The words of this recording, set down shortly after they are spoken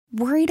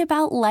Worried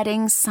about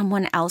letting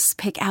someone else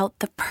pick out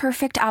the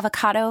perfect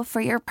avocado for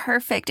your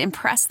perfect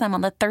impress them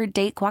on the third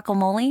date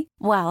guacamole?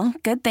 Well,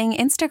 good thing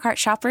Instacart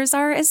shoppers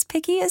are as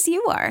picky as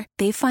you are.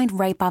 They find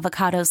ripe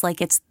avocados like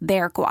it's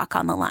their guac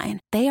on the line.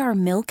 They are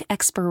milk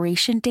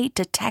expiration date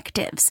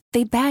detectives.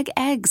 They bag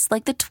eggs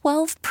like the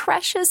 12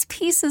 precious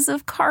pieces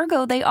of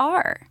cargo they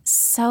are.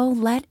 So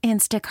let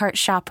Instacart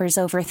shoppers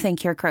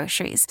overthink your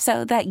groceries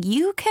so that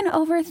you can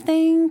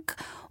overthink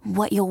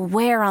what you'll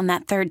wear on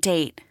that third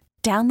date.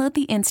 Download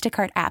the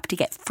Instacart app to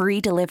get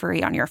free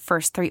delivery on your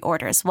first 3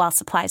 orders while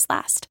supplies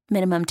last.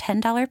 Minimum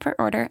 $10 per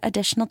order.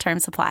 Additional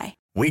terms apply.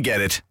 We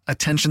get it.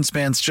 Attention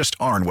spans just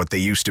aren't what they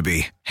used to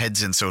be.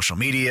 Heads in social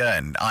media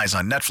and eyes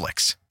on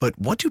Netflix. But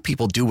what do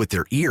people do with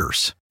their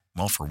ears?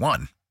 Well, for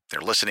one, they're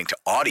listening to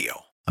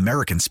audio.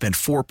 Americans spend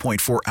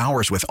 4.4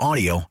 hours with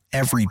audio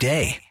every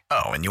day.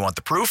 Oh, and you want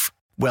the proof?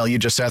 Well, you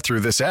just sat through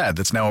this ad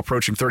that's now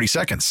approaching 30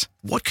 seconds.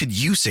 What could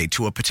you say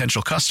to a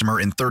potential customer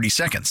in 30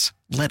 seconds?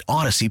 Let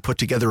Odyssey put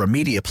together a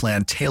media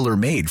plan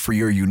tailor-made for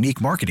your unique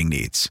marketing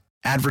needs.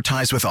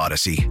 Advertise with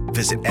Odyssey.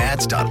 Visit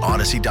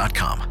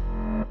ads.odyssey.com.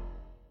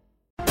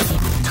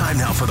 Time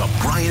now for the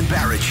Brian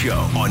Barrett Show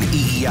on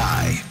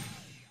EEI.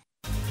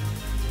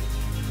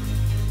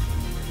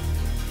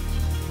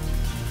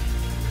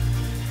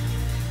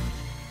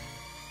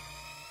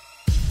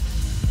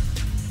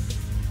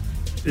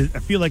 I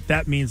feel like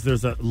that means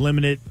there's a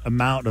limited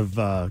amount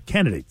of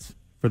candidates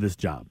for this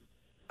job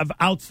of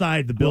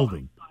outside the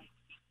building.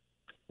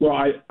 Well,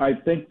 I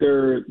think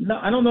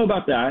I don't know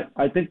about that.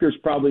 I think there's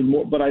probably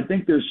more, but I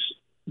think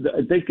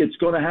it's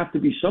going to have to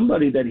be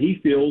somebody that he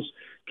feels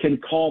can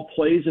call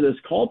plays and has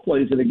called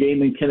plays in a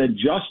game and can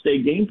adjust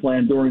a game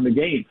plan during the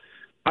game.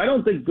 I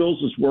don't think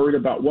Bills is worried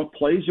about what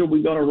plays are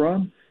we going to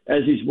run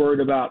as he's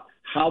worried about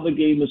how the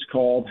game is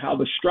called, how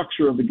the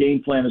structure of the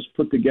game plan is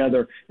put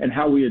together, and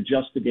how we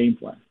adjust the game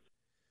plan.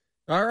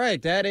 All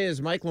right, that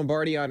is Mike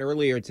Lombardi on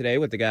earlier today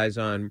with the guys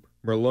on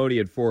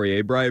Merloni and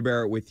Fourier. Brian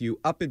Barrett with you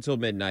up until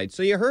midnight.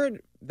 So you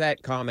heard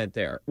that comment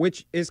there,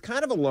 which is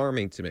kind of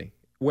alarming to me,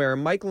 where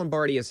Mike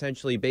Lombardi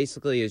essentially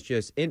basically is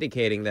just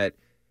indicating that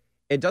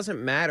it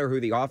doesn't matter who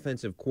the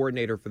offensive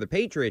coordinator for the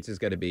Patriots is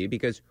going to be,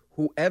 because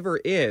whoever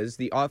is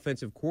the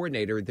offensive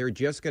coordinator, they're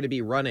just going to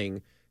be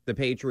running the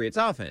Patriots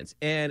offense.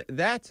 And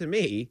that, to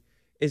me,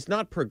 is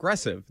not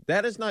progressive.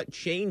 That is not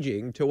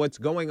changing to what's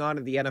going on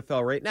in the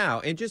NFL right now.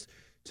 And just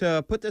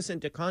to put this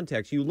into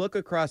context, you look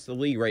across the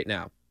league right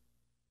now,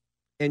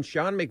 and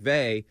Sean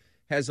McVay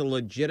has a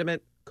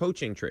legitimate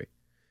coaching tree.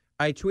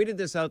 I tweeted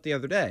this out the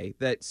other day,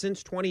 that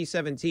since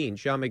 2017,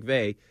 Sean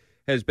McVay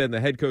has been the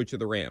head coach of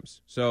the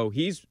Rams. So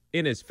he's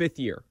in his 5th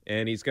year,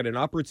 and he's got an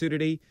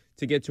opportunity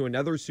to get to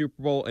another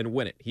Super Bowl and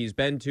win it. He's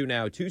been to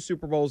now 2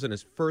 Super Bowls in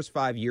his first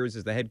 5 years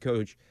as the head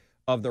coach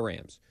of the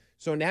Rams.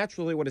 So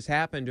naturally, what has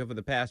happened over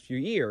the past few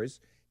years,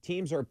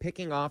 teams are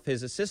picking off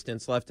his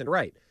assistants left and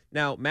right.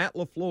 Now, Matt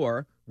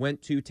LaFleur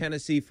went to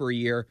Tennessee for a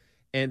year,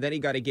 and then he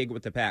got a gig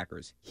with the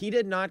Packers. He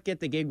did not get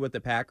the gig with the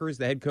Packers,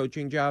 the head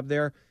coaching job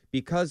there,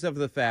 because of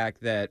the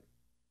fact that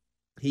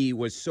he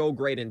was so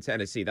great in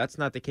Tennessee. That's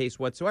not the case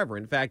whatsoever.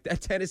 In fact,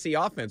 that Tennessee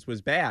offense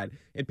was bad,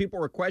 and people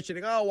were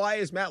questioning, why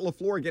is Matt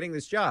LaFleur getting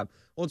this job?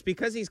 Well, it's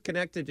because he's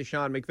connected to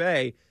Sean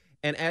McVay,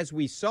 and as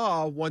we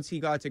saw, once he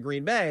got to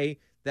Green Bay,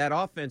 that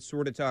offense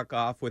sort of took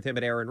off with him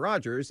and Aaron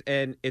Rodgers,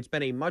 and it's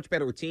been a much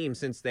better team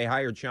since they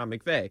hired Sean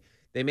McVay.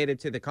 They made it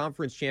to the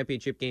conference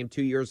championship game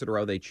 2 years in a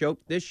row. They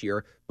choked this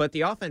year, but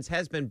the offense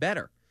has been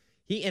better.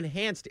 He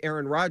enhanced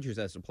Aaron Rodgers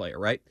as a player,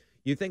 right?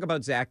 You think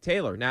about Zach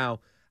Taylor.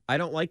 Now, I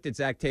don't like that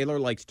Zach Taylor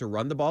likes to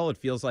run the ball. It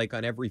feels like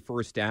on every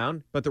first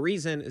down. But the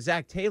reason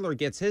Zach Taylor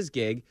gets his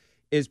gig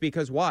is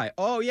because why?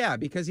 Oh, yeah,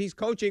 because he's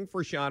coaching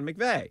for Sean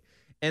McVay.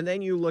 And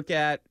then you look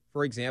at,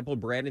 for example,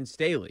 Brandon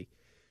Staley.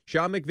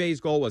 Sean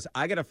McVay's goal was,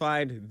 I got to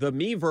find the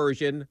me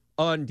version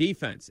on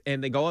defense.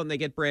 And they go out and they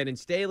get Brandon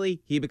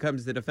Staley. He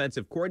becomes the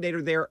defensive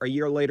coordinator there. A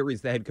year later,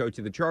 he's the head coach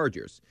of the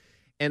Chargers.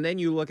 And then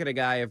you look at a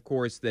guy, of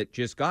course, that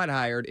just got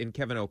hired in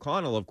Kevin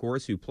O'Connell, of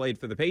course, who played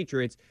for the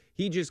Patriots.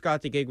 He just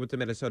got the gig with the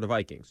Minnesota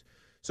Vikings.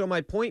 So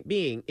my point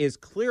being is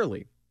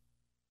clearly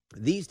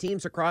these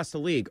teams across the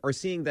league are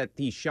seeing that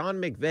the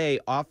Sean McVay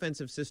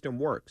offensive system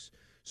works.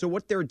 So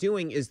what they're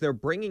doing is they're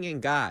bringing in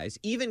guys,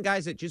 even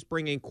guys that just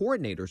bring in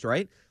coordinators,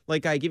 right?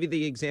 Like I give you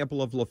the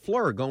example of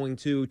LaFleur going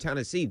to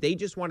Tennessee. They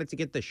just wanted to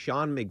get the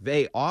Sean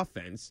McVay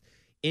offense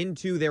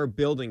into their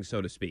building,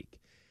 so to speak.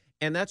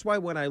 And that's why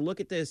when I look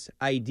at this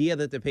idea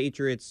that the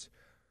Patriots,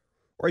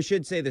 or I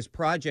should say this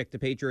project the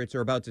Patriots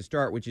are about to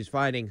start, which is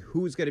finding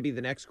who's going to be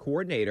the next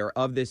coordinator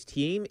of this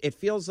team, it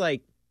feels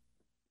like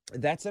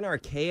that's an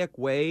archaic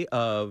way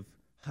of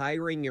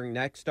hiring your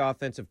next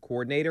offensive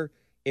coordinator.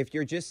 If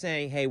you're just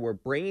saying, hey, we're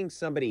bringing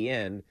somebody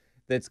in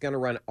that's going to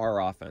run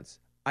our offense.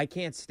 I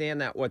can't stand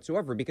that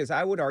whatsoever, because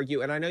I would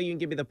argue, and I know you can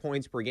give me the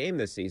points per game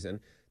this season,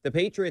 the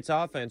Patriots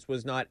offense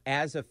was not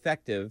as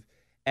effective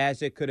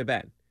as it could have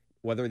been.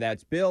 Whether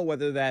that's Bill,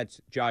 whether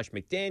that's Josh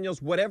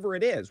McDaniels, whatever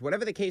it is,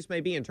 whatever the case may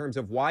be in terms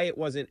of why it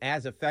wasn't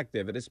as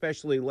effective, and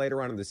especially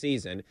later on in the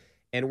season,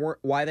 and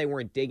why they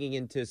weren't digging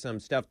into some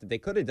stuff that they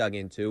could have dug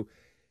into,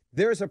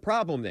 there's a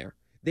problem there.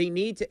 They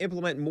need to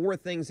implement more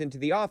things into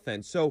the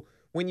offense. So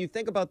when you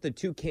think about the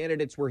two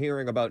candidates we're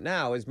hearing about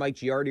now, as Mike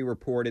Giardi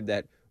reported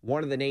that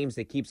one of the names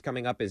that keeps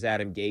coming up is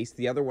Adam Gase.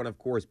 The other one, of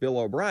course, Bill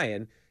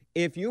O'Brien.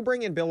 If you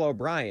bring in Bill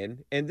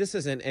O'Brien, and this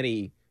isn't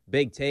any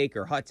big take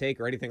or hot take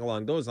or anything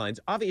along those lines,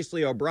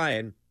 obviously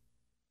O'Brien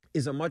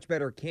is a much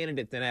better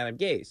candidate than Adam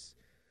Gase.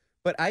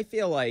 But I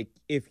feel like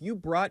if you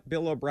brought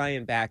Bill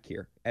O'Brien back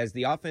here as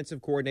the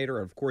offensive coordinator,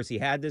 of course he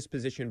had this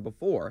position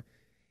before,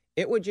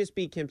 it would just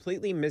be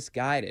completely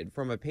misguided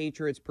from a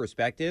Patriots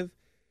perspective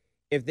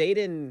if they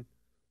didn't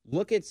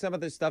look at some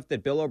of the stuff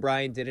that Bill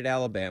O'Brien did at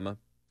Alabama,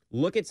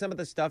 look at some of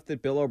the stuff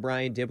that Bill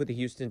O'Brien did with the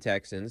Houston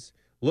Texans,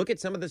 look at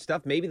some of the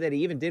stuff maybe that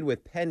he even did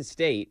with Penn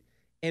State,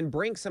 and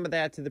bring some of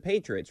that to the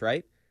Patriots,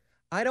 right?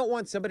 I don't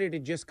want somebody to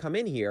just come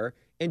in here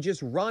and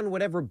just run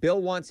whatever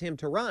Bill wants him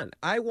to run.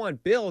 I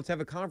want Bill to have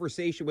a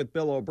conversation with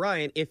Bill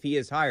O'Brien if he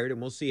is hired,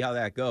 and we'll see how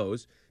that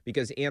goes,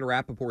 because Ann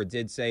Rappaport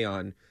did say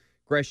on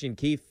Gresh and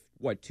Keefe,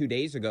 2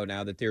 days ago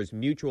now, that there's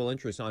mutual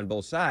interest on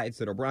both sides,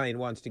 that O'Brien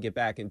wants to get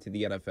back into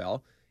the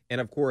NFL.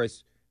 And, of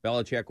course,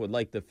 Belichick would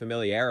like the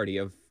familiarity,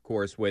 of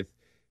course, with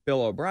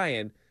Bill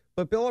O'Brien.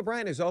 But Bill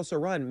O'Brien has also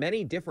run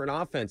many different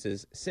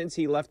offenses since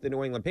he left the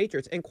New England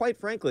Patriots. And quite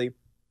frankly,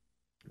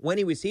 when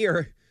he was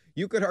here,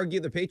 you could argue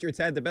the Patriots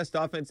had the best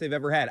offense they've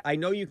ever had. I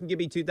know you can give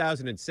me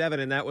 2007,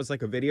 and that was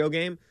like a video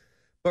game.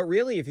 But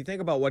really, if you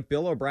think about what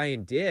Bill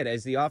O'Brien did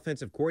as the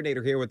offensive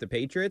coordinator here with the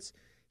Patriots,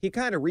 he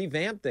kind of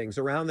revamped things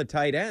around the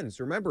tight ends.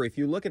 Remember, if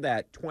you look at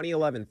that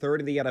 2011 third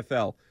of the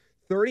NFL,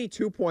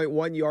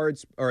 32.1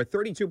 yards or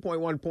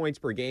 32.1 points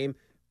per game.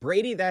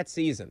 Brady that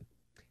season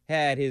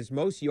had his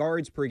most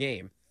yards per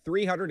game,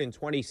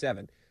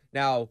 327.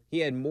 Now, he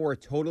had more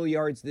total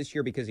yards this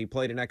year because he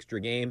played an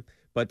extra game,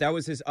 but that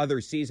was his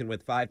other season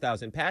with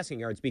 5,000 passing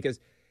yards, because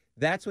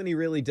that's when he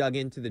really dug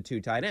into the two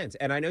tight ends.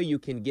 And I know you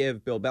can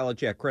give Bill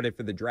Belichick credit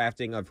for the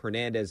drafting of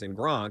Hernandez and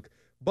Gronk,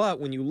 but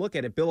when you look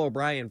at it, Bill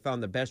O'Brien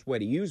found the best way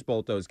to use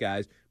both those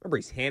guys. Remember,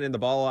 he's handing the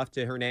ball off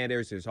to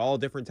Hernandez. There's all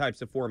different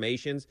types of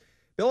formations.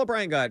 Bill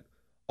O'Brien got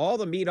all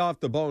the meat off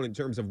the bone in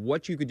terms of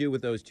what you could do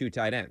with those two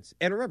tight ends.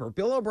 And remember,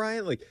 Bill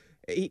O'Brien,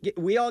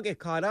 we all get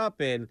caught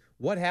up in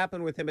what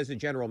happened with him as a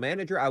general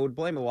manager. I would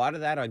blame a lot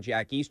of that on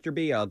Jack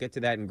Easterby. I'll get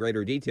to that in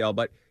greater detail.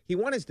 But he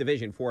won his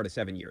division 4 to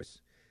 7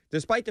 years.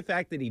 Despite the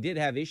fact that he did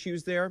have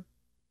issues there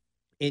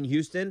in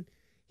Houston,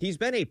 he's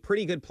been a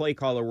pretty good play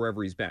caller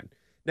wherever he's been.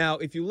 Now,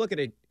 if you look at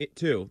it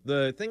too,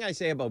 the thing I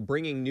say about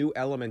bringing new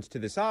elements to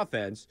this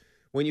offense,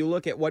 when you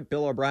look at what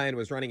Bill O'Brien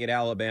was running at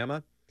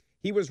Alabama,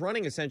 he was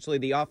running essentially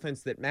the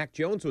offense that Mac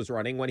Jones was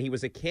running when he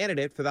was a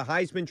candidate for the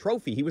Heisman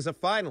Trophy. He was a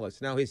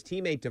finalist. Now, his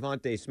teammate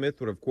Devontae Smith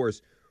would, of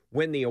course,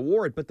 win the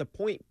award, but the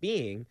point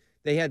being,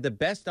 they had the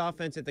best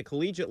offense at the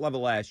collegiate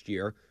level last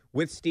year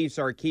with Steve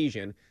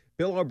Sarkisian.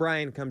 Bill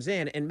O'Brien comes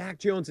in, and Mac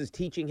Jones is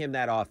teaching him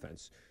that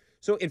offense.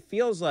 So it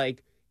feels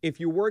like if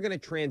you were going to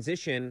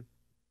transition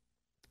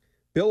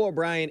Bill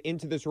O'Brien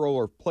into this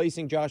role of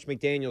placing Josh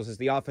McDaniels as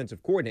the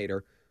offensive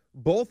coordinator,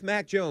 both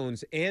Mac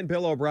Jones and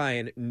Bill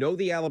O'Brien know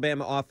the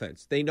Alabama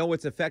offense. They know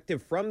it's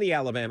effective from the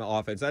Alabama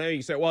offense. I know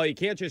you say, well, you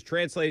can't just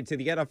translate it to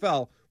the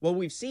NFL. Well,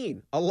 we've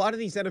seen a lot of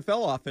these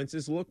NFL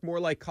offenses look more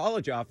like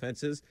college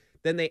offenses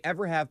than they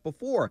ever have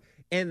before.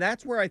 And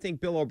that's where I think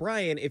Bill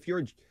O'Brien, if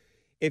you're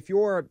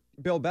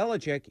Bill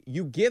Belichick,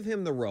 you give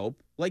him the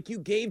rope like you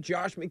gave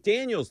Josh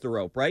McDaniels the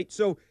rope, right?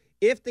 So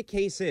if the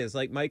case is,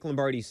 like Mike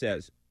Lombardi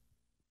says,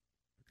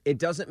 it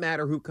doesn't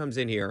matter who comes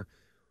in here.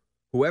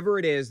 Whoever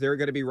it is, they're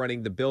going to be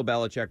running the Bill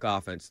Belichick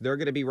offense. They're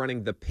going to be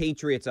running the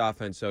Patriots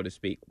offense, so to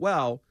speak.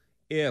 Well,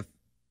 if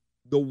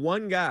the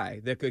one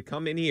guy that could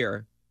come in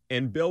here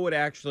and Bill would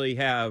actually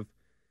have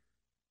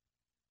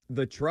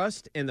the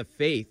trust and the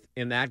faith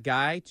in that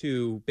guy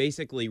to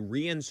basically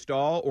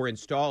reinstall or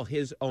install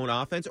his own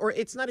offense, or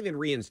it's not even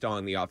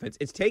reinstalling the offense.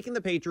 It's taking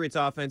the Patriots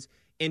offense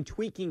and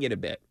tweaking it a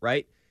bit,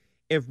 right?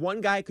 If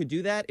one guy could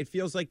do that, it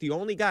feels like the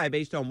only guy,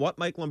 based on what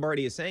Mike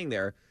Lombardi is saying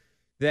there,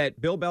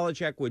 that Bill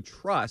Belichick would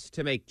trust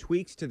to make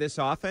tweaks to this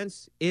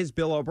offense is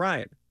Bill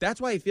O'Brien.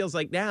 That's why it feels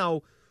like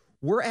now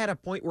we're at a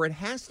point where it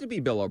has to be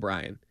Bill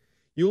O'Brien.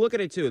 You look at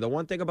it, too. The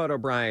one thing about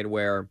O'Brien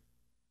where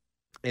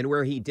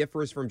he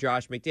differs from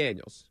Josh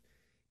McDaniels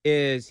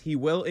is he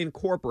will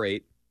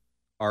incorporate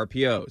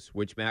RPOs,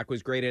 which Mac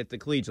was great at the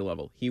collegiate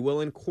level. He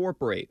will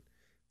incorporate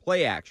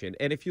play action.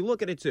 And if you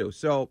look at it, too,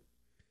 so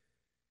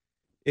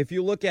if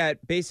you look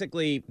at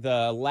basically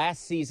the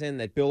last season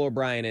that Bill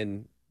O'Brien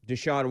and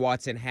Deshaun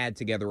Watson had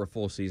together a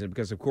full season,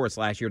 because, of course,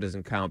 last year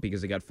doesn't count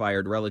because he got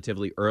fired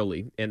relatively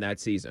early in that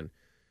season.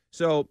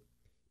 So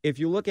if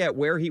you look at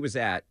where he was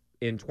at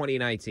in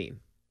 2019,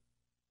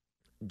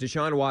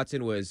 Deshaun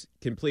Watson was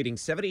completing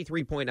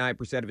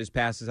 73.9% of his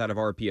passes out of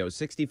RPO,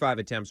 65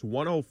 attempts,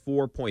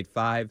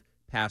 104.5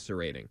 passer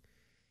rating.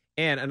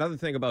 And another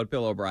thing about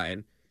Bill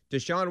O'Brien,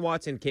 Deshaun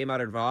Watson came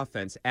out of an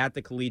offense at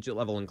the collegiate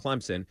level in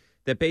Clemson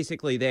that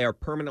basically they are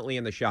permanently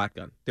in the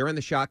shotgun. They're in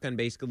the shotgun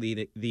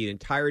basically the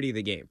entirety of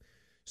the game.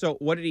 So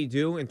what did he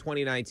do in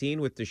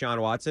 2019 with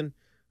Deshaun Watson?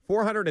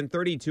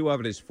 432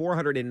 of his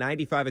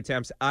 495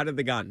 attempts out of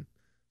the gun.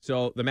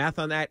 So the math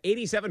on that,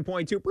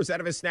 87.2%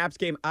 of his snaps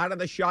came out of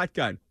the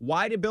shotgun.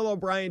 Why did Bill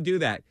O'Brien do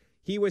that?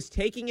 He was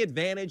taking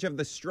advantage of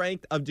the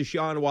strength of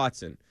Deshaun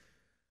Watson.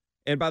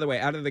 And by the way,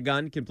 out of the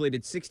gun,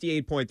 completed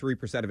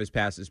 68.3% of his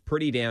passes.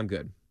 Pretty damn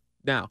good.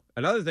 Now,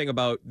 another thing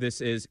about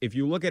this is if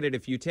you look at it,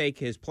 if you take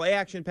his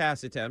play-action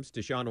pass attempts,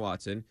 Deshaun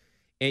Watson,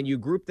 and you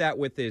group that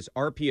with his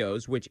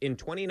RPOs, which in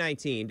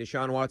 2019,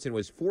 Deshaun Watson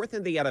was 4th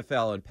in the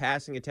NFL in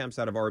passing attempts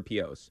out of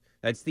RPOs.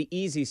 That's the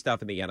easy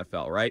stuff in the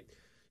NFL, right?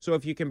 So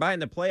if you combine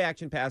the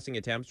play-action passing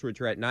attempts, which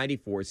are at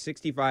 94,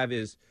 65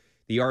 is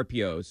the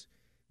RPOs,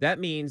 that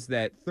means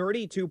that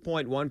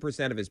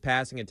 32.1% of his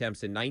passing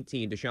attempts in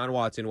 19, Deshaun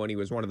Watson, when he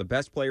was one of the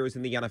best players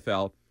in the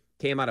NFL,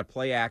 came out of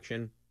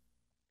play-action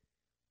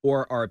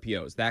or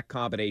RPOs, that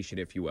combination,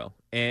 if you will.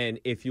 And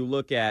if you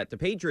look at the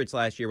Patriots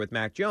last year with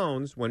Mac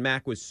Jones, when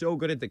Mac was so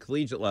good at the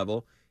collegiate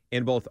level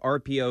in both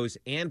RPOs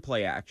and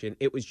play-action,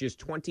 it was just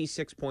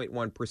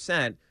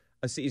 26.1%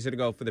 a season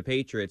ago for the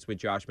Patriots with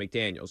Josh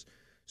McDaniels.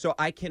 So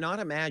I cannot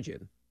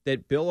imagine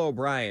that Bill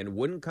O'Brien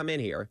wouldn't come in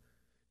here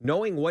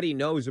knowing what he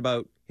knows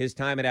about his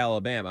time at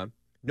Alabama,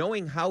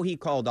 knowing how he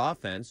called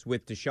offense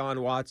with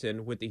Deshaun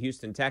Watson with the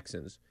Houston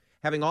Texans,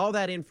 having all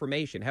that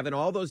information, having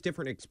all those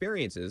different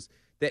experiences,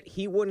 that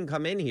he wouldn't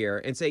come in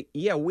here and say,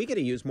 yeah, we got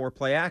to use more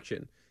play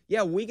action.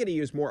 Yeah, we got to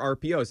use more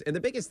RPOs. And the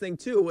biggest thing,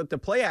 too, with the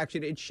play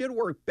action, it should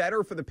work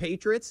better for the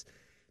Patriots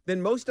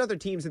than most other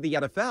teams in the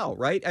NFL,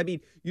 right? I mean,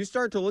 you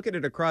start to look at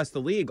it across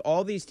the league,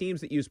 all these teams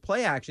that use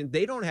play action,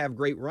 they don't have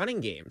great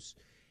running games.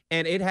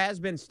 And it has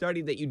been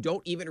studied that you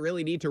don't even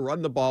really need to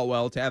run the ball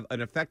well to have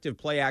an effective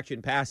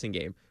play-action passing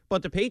game.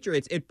 But the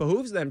Patriots, it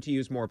behooves them to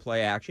use more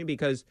play-action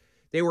because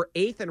they were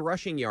 8th in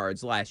rushing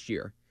yards last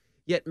year.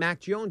 Yet Mac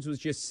Jones was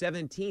just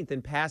 17th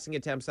in passing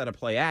attempts out of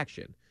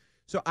play-action.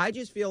 So I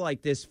just feel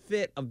like this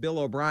fit of Bill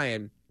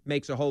O'Brien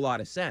makes a whole lot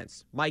of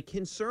sense. My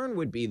concern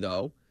would be,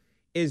 though,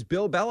 is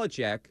Bill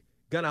Belichick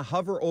going to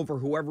hover over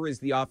whoever is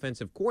the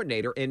offensive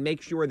coordinator and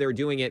make sure they're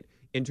doing it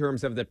in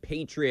terms of the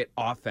Patriot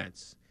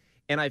offense?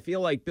 And I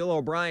feel like Bill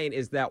O'Brien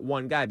is that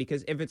one guy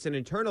because if it's an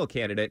internal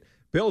candidate,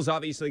 Bill's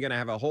obviously going to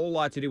have a whole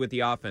lot to do with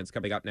the offense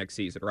coming up next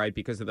season, right?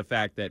 Because of the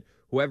fact that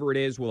whoever it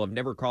is will have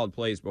never called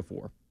plays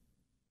before.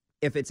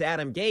 If it's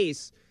Adam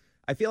Gase,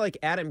 I feel like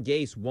Adam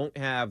Gase won't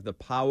have the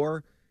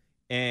power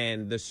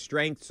and the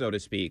strength, so to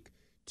speak,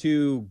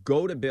 to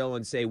go to Bill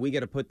and say, we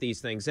got to put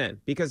these things in.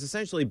 Because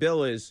essentially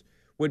Bill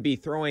would be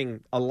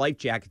throwing a life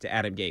jacket to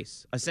Adam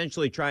Gase,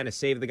 essentially trying to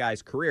save the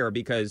guy's career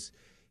because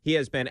he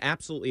has been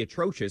absolutely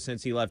atrocious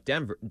since he left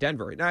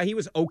Denver. Now, he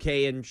was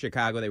okay in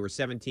Chicago. They were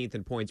 17th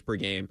in points per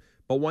game.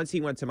 But once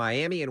he went to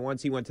Miami and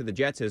once he went to the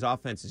Jets, his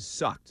offenses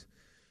sucked.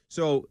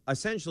 So,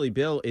 essentially,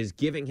 Bill is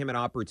giving him an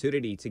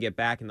opportunity to get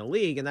back in the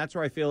league, and that's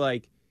where I feel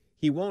like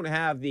he won't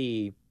have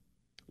the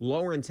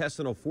lower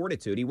intestinal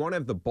fortitude. He won't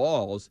have the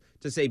balls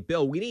to say,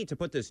 Bill, we need to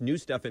put this new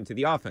stuff into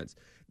the offense.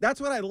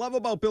 That's what I love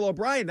about Bill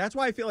O'Brien. That's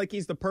why I feel like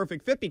he's the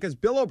perfect fit, because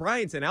Bill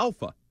O'Brien's an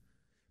alpha.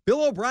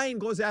 Bill O'Brien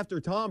goes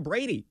after Tom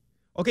Brady.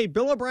 Okay,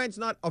 Bill O'Brien's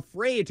not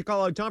afraid to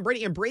call out Tom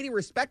Brady, and Brady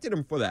respected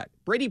him for that.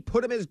 Brady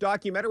put him in his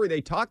documentary.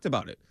 They talked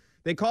about it.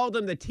 They called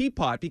him the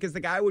teapot because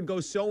the guy would go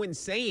so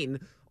insane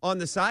on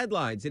the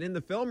sidelines and in the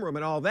film room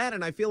and all that.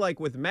 And I feel like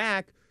with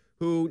Mac,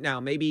 who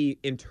now maybe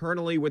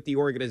internally with the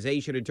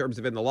organization in terms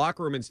of in the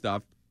locker room and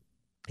stuff,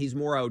 he's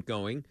more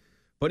outgoing,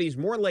 but he's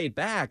more laid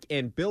back.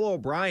 And Bill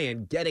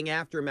O'Brien getting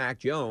after Mac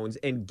Jones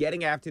and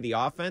getting after the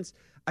offense,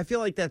 I feel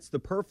like that's the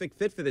perfect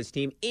fit for this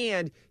team.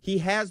 And he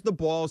has the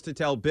balls to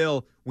tell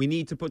Bill, we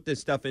need to put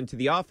this stuff into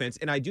the offense.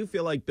 And I do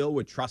feel like Bill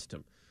would trust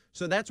him.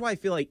 So that's why I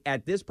feel like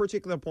at this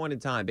particular point in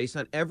time, based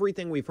on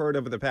everything we've heard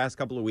over the past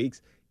couple of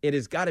weeks, it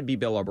has got to be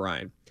Bill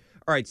O'Brien.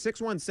 All right,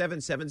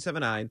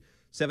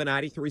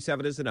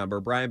 617-779-7937 is the number.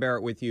 Brian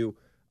Barrett with you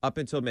up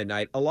until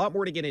midnight. A lot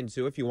more to get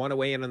into if you want to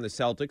weigh in on the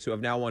Celtics, who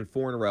have now won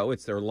 4 in a row.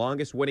 It's their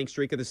longest winning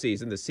streak of the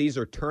season. The C's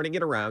are turning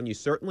it around. You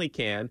certainly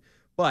can.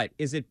 But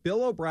is it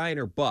Bill O'Brien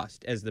or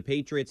bust as the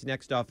Patriots'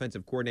 next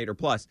offensive coordinator?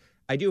 Plus,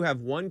 I do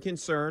have one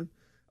concern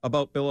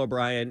about Bill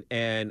O'Brien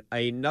and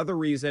another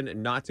reason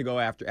not to go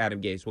after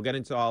Adam Gase. We'll get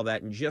into all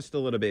that in just a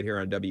little bit here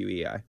on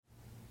WEI.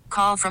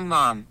 Call from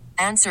mom.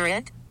 Answer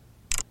it.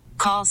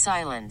 Call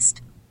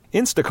silenced.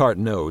 Instacart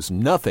knows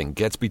nothing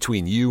gets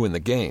between you and the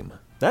game.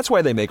 That's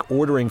why they make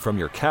ordering from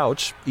your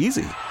couch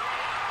easy.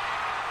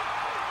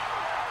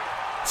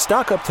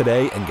 Stock up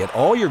today and get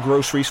all your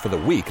groceries for the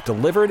week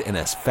delivered in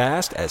as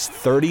fast as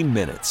 30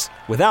 minutes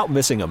without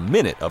missing a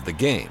minute of the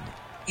game.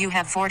 You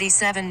have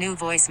 47 new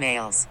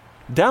voicemails.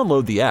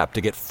 Download the app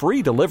to get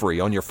free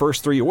delivery on your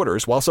first 3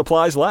 orders while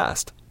supplies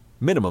last.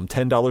 Minimum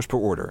 $10 per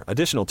order.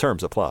 Additional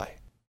terms apply.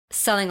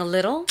 Selling a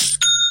little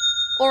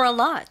or a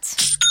lot?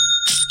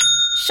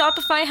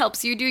 Shopify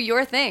helps you do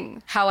your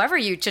thing, however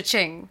you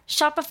cha-ching.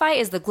 Shopify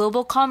is the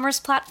global commerce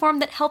platform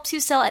that helps you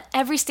sell at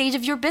every stage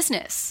of your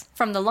business.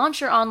 From the launch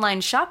your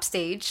online shop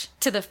stage,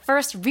 to the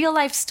first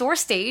real-life store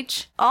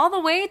stage, all the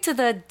way to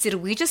the did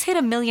we just hit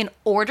 1 million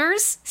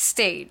orders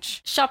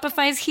stage.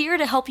 Shopify's here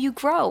to help you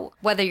grow.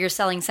 Whether you're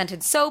selling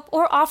scented soap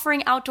or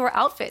offering outdoor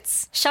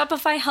outfits,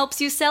 Shopify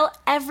helps you sell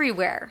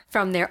everywhere.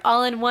 From their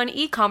all-in-one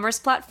e-commerce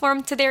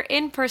platform to their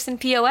in-person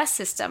POS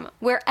system,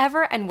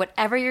 wherever and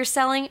whatever you're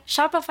selling,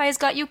 Shopify's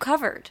got you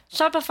covered.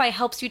 Shopify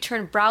helps you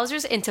turn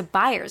browsers into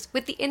buyers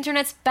with the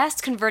internet's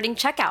best converting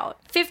checkout.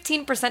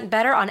 15%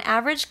 better on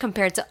average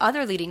compared to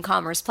other leading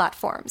commerce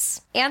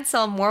platforms. And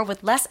sell more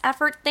with less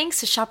effort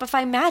thanks to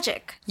Shopify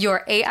Magic,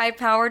 your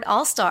AI-powered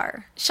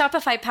all-star.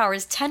 Shopify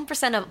powers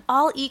 10% of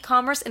all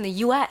e-commerce in the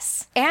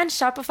U.S. And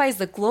Shopify is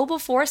the global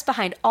force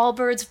behind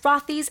Allbirds,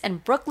 Rothy's,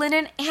 and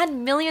Brooklinen,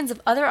 and millions of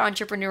other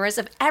entrepreneurs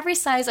of every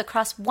size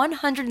across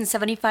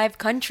 175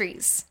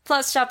 countries.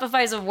 Plus,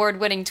 Shopify's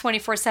award-winning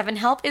 24/7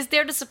 help is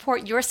there to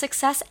support your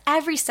success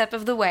every step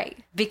of the way.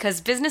 Because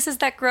businesses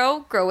that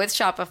grow with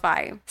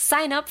Shopify.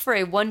 Sign up for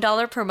a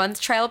 $1 per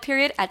month trial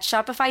period at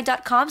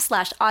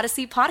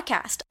shopify.com/Odyssey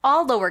Podcast,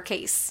 all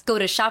lowercase. Go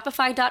to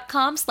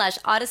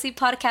shopify.com/Odyssey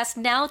Podcast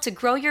now to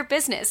grow your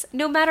business,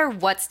 no matter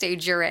what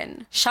stage you're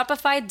in.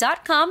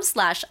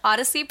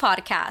 Shopify.com/Odyssey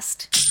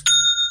Podcast.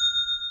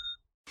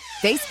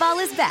 Baseball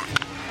is back,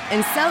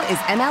 and so is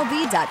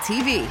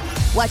MLB.tv.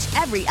 Watch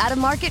every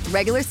out-of-market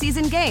regular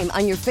season game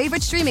on your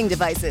favorite streaming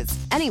devices,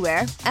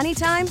 anywhere,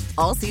 anytime,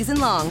 all season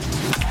long.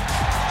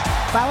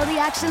 Follow the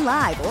action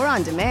live or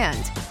on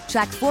demand.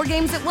 Track 4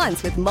 games at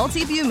once with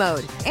multi-view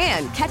mode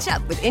and catch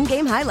up with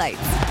in-game highlights.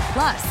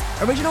 Plus,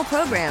 original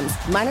programs,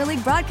 minor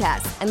league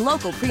broadcasts, and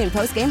local pre- and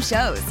post-game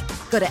shows.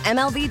 Go to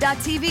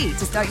MLB.tv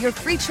to start your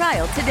free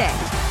trial today.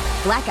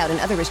 Blackout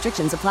and other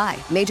restrictions apply.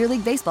 Major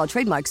League Baseball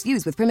trademarks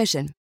used with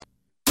permission.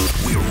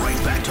 We're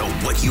right back to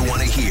what you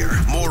want to hear.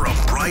 More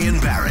of Brian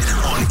Barrett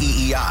on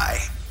EEI.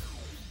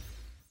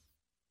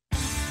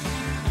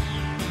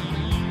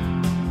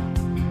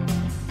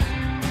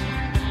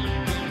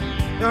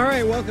 All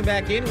right, welcome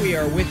back in. We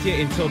are with you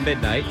until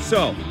midnight.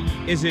 So,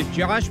 is it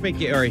Josh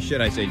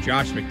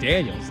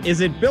McDaniels?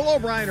 Is it Bill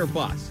O'Brien or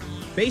bust?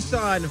 Based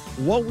on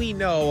what we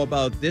know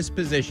about this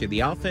position, the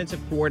offensive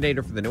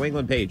coordinator for the New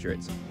England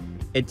Patriots,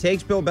 it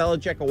takes Bill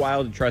Belichick a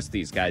while to trust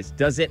these guys.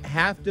 Does it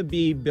have to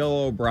be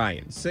Bill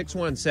O'Brien?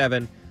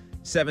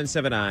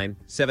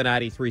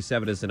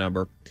 617-779-7937 is the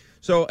number.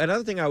 So,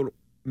 another thing I would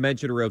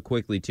mention real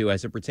quickly, too,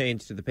 as it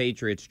pertains to the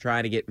Patriots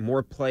trying to get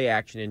more play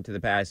action into the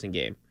passing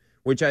game,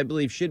 which I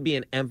believe should be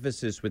an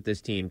emphasis with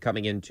this team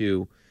coming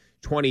into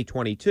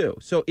 2022.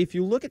 So if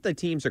you look at the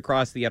teams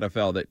across the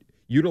NFL that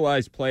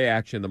utilize play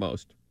action the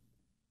most,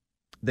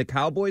 the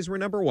Cowboys were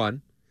number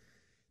 1,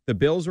 the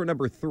Bills were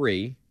number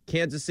 3,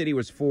 Kansas City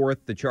was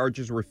 4th, the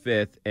Chargers were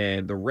 5th,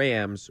 and the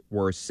Rams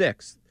were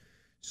 6th.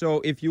 So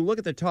if you look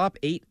at the top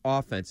 8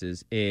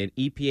 offenses in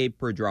EPA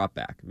per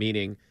dropback,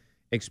 meaning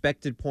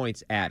expected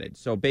points added,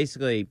 so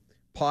basically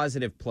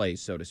positive plays,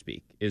 so to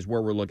speak, is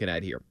where we're looking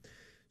at here.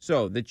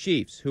 So the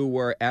Chiefs, who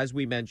were, as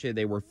we mentioned,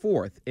 they were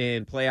 4th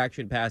in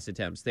play-action pass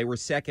attempts. They were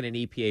 2nd in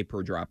EPA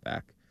per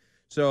dropback.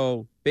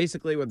 So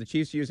basically, when the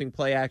Chiefs using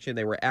play-action,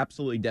 they were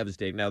absolutely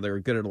devastating. Now, they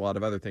were good at a lot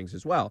of other things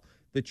as well.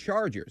 The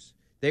Chargers,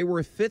 they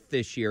were 5th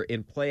this year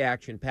in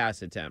play-action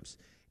pass attempts.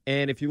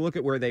 And if you look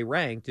at where they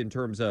ranked in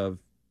terms of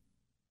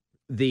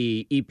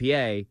the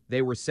EPA,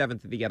 they were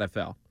 7th in the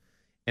NFL.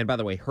 And by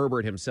the way,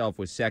 Herbert himself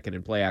was 2nd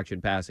in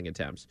play-action passing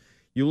attempts.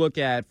 You look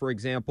at, for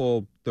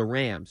example, the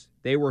Rams.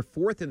 They were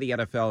 4th in the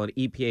NFL in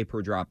EPA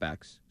per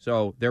dropbacks.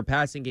 So their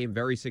passing game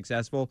very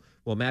successful.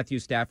 Well, Matthew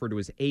Stafford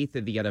was 8th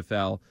in the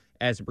NFL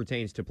as it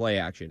pertains to play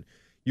action.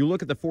 You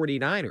look at the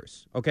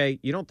 49ers, okay?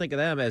 You don't think of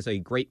them as a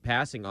great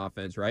passing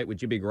offense, right, with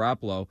Jimmy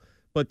Garoppolo,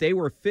 but they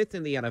were 5th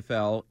in the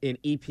NFL in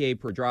EPA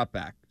per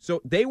dropback.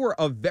 So they were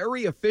a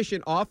very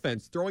efficient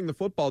offense throwing the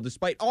football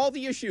despite all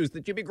the issues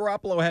that Jimmy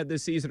Garoppolo had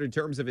this season in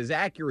terms of his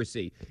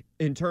accuracy,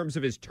 in terms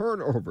of his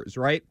turnovers,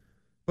 right?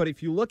 But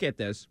if you look at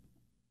this,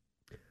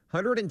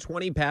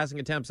 120 passing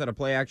attempts out of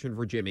play action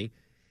for Jimmy,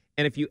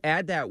 and if you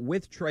add that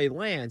with Trey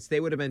Lance, they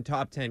would have been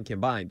top 10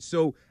 combined.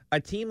 So a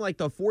team like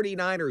the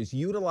 49ers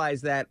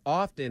utilized that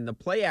often, the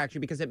play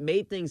action, because it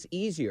made things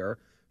easier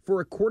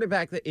for a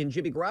quarterback that in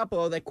Jimmy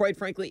Garoppolo that, quite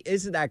frankly,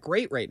 isn't that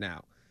great right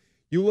now.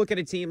 You look at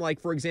a team like,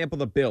 for example,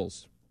 the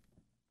Bills.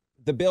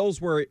 The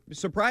Bills were,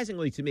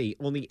 surprisingly to me,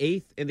 only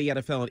 8th in the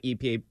NFL in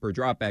EPA per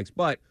dropbacks,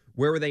 but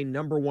where were they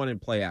number 1 in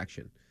play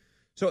action?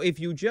 So if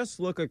you just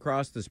look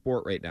across the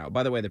sport right now,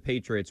 by the way, the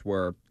Patriots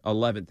were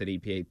 11th in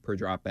EPA per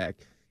dropback.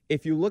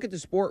 If you look at the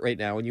sport right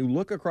now and you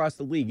look across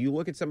the league, you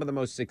look at some of the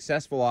most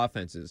successful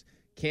offenses,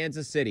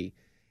 Kansas City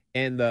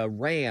and the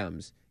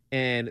Rams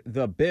and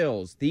the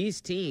Bills, these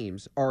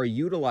teams are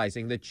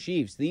utilizing, the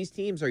Chiefs, these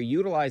teams are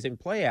utilizing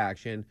play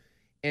action,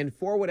 and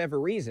for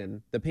whatever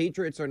reason, the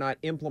Patriots are not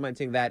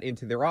implementing that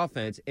into their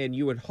offense, and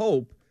you would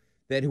hope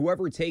that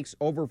whoever takes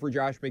over for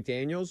Josh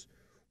McDaniels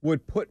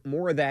would put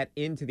more of that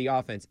into the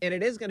offense. And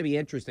it is going to be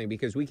interesting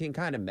because we can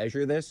kind of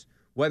measure this,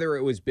 whether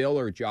it was Bill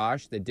or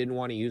Josh that didn't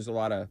want to use a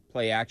lot of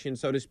play action,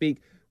 so to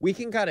speak. We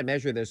can kind of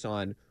measure this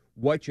on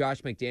what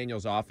Josh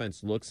McDaniels'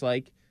 offense looks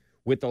like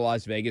with the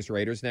Las Vegas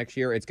Raiders next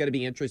year. It's going to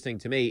be interesting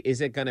to me.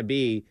 Is it going to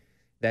be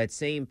that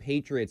same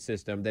Patriot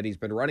system that he's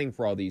been running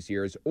for all these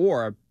years,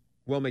 or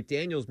will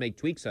McDaniels make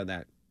tweaks on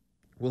that?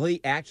 Will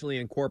he actually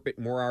incorporate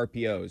more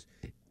RPOs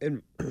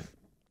and,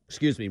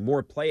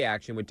 more play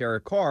action with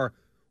Derek Carr,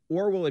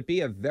 or will it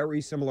be a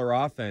very similar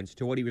offense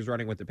to what he was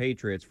running with the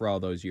Patriots for all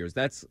those years?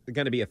 That's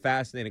going to be a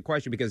fascinating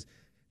question, because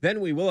then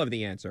we will have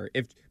the answer.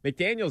 If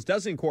McDaniels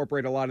does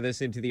incorporate a lot of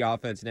this into the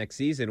offense next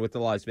season with the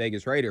Las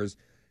Vegas Raiders,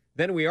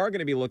 then we are going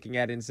to be looking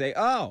at it and say,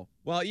 oh,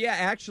 well, yeah,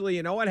 actually,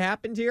 you know what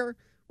happened here?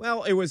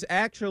 Well, it was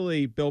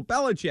actually Bill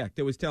Belichick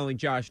that was telling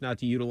Josh not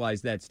to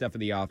utilize that stuff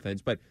in the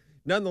offense. But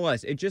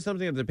nonetheless, it's just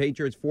something that the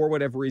Patriots, for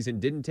whatever reason,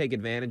 didn't take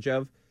advantage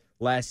of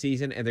last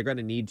season, and they're going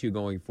to need to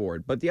going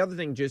forward. But the other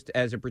thing, just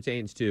as it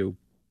pertains to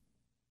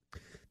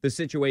the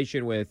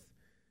situation with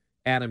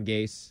Adam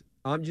Gase,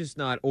 I'm just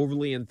not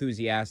overly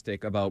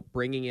enthusiastic about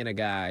bringing in a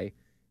guy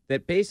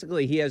that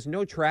basically he has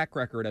no track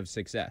record of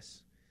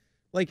success.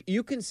 Like,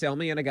 you can sell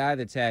me on a guy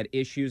that's had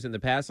issues in the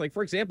past. Like,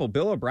 for example,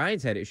 Bill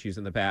O'Brien's had issues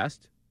in the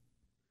past.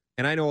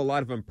 And I know a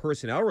lot of them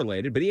personnel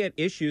related, but he had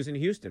issues in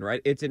Houston,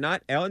 right? It did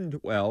not end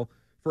well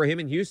for him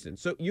in Houston.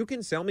 So you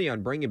can sell me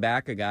on bringing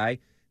back a guy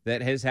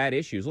that has had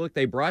issues. Look,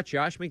 they brought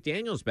Josh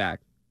McDaniels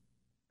back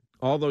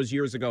all those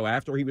years ago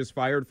after he was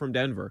fired from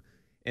Denver.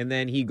 And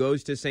then he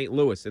goes to St.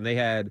 Louis, and they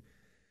had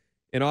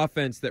an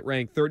offense that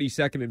ranked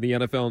 32nd in the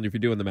NFL, and if you're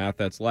doing the math,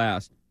 that's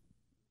last,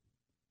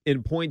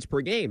 in points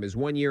per game is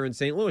 1 year in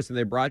St. Louis, and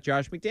they brought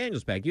Josh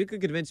McDaniels back. You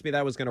could convince me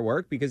that was going to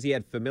work because he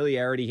had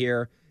familiarity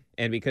here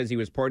and because he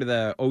was part of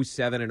the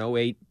 07 and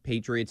 08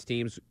 Patriots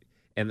teams,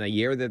 and the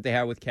year that they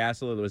had with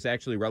Castle, it was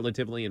actually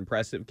relatively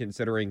impressive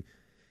considering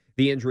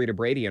the injury to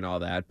Brady and all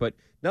that. But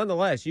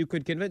nonetheless, you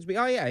could convince me,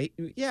 oh,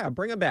 yeah,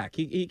 bring him back.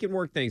 He can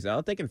work things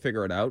out. They can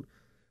figure it out.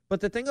 But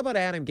the thing about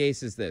Adam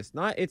Gase is this.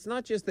 It's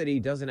not just that he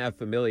doesn't have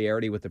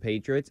familiarity with the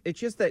Patriots. It's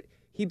just that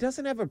he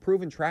doesn't have a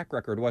proven track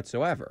record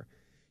whatsoever.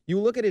 You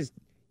look at his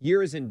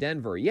years in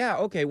Denver. Yeah,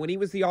 okay, when he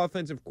was the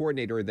offensive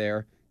coordinator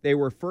there, they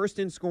were first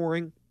in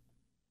scoring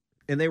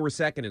and they were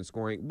second in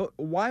scoring. But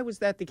why was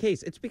that the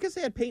case? It's because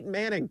they had Peyton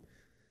Manning.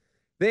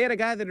 They had a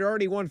guy that had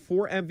already won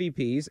 4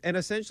 MVPs, and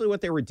essentially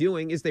what they were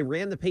doing is they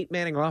ran the Peyton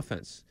Manning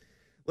offense.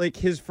 Like,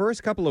 his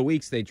first couple of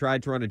weeks, they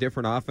tried to run a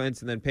different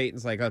offense, and then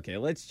Peyton's like, okay,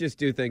 let's just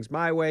do things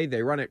my way.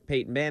 They run it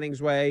Peyton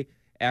Manning's way.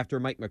 After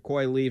Mike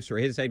McCoy leaves for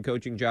his head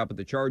coaching job at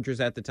the Chargers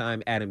at the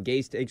time, Adam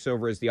Gase takes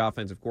over as the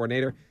offensive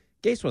coordinator.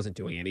 Gase wasn't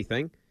doing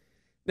anything.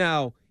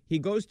 Now, he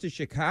goes to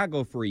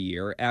Chicago for a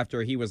year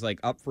after he was, like,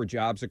 up for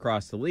jobs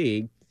across the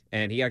league,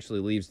 and he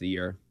actually leaves the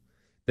year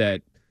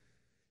that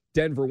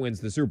Denver wins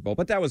the Super Bowl,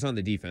 but that was on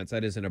the defense.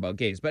 That isn't about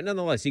Gase. But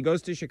nonetheless, he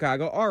goes to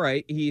Chicago. All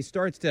right, he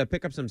starts to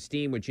pick up some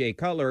steam with Jay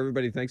Cutler.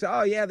 Everybody thinks,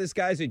 oh, yeah, this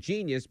guy's a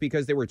genius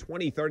because they were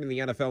 23rd in the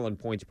NFL in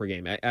points per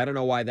game. I don't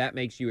know why that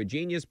makes you a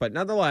genius, but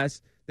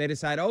nonetheless, they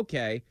decide,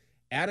 okay,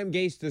 Adam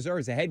Gase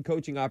deserves a head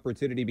coaching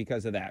opportunity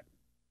because of that.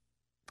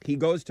 He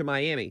goes to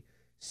Miami,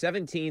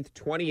 17th,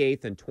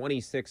 28th, and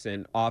 26th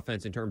in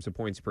offense in terms of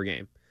points per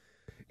game.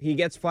 He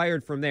gets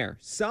fired from there.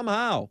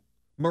 Somehow,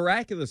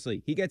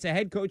 miraculously, he gets a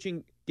head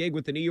coaching gig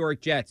with the New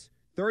York Jets,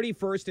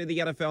 31st in the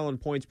NFL in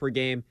points per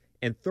game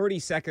and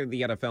 32nd in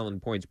the NFL in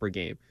points per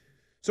game.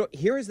 So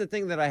here's the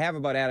thing that I have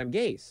about Adam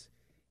Gase.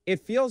 It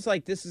feels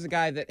like this is a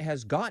guy that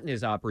has gotten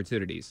his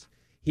opportunities.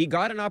 He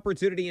got an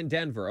opportunity in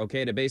Denver,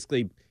 okay, to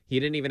basically, he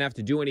didn't even have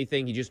to do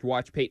anything. He just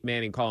watched Peyton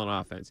Manning call an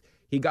offense.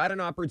 He got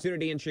an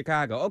opportunity in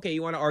Chicago. Okay,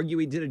 you want to argue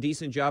he did a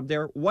decent job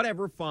there?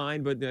 Whatever,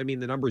 fine, but I mean,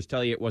 the numbers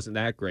tell you it wasn't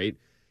that great.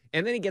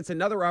 And then he gets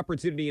another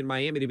opportunity in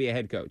Miami to be a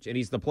head coach, and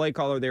he's the play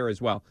caller there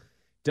as well.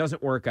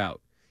 Doesn't work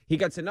out. He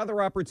gets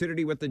another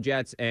opportunity with the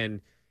Jets, and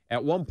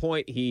at one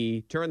point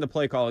he turned the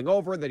play calling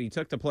over, then he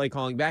took the play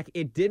calling back.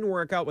 It didn't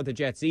work out with the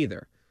Jets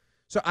either.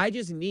 So I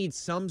just need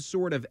some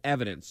sort of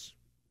evidence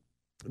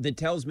that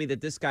tells me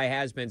that this guy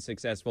has been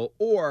successful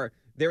or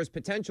there's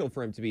potential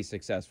for him to be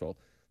successful.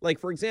 Like,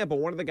 for example,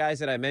 one of the guys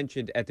that I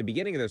mentioned at the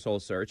beginning of this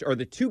whole search, or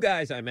the two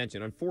guys I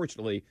mentioned,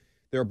 unfortunately,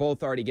 they're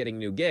both already getting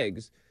new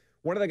gigs.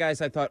 One of the guys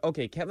I thought,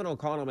 okay, Kevin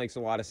O'Connell makes a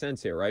lot of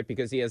sense here, right?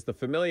 Because he has the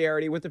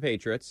familiarity with the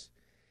Patriots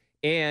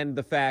and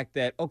the fact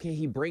that, okay,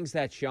 he brings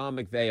that Sean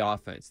McVay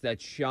offense,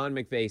 that Sean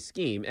McVay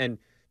scheme. And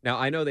now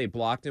I know they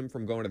blocked him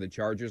from going to the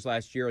Chargers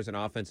last year as an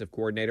offensive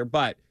coordinator,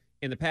 but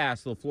in the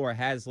past, LaFleur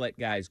has let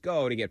guys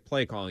go to get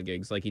play calling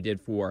gigs like he did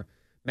for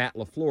Matt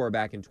LaFleur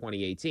back in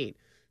 2018.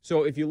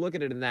 So if you look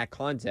at it in that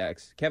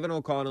context, Kevin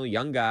O'Connell,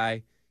 young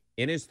guy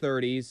in his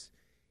 30s,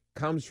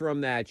 comes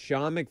from that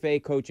Sean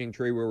McVay coaching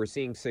tree where we're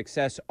seeing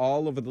success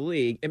all over the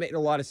league. It made a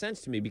lot of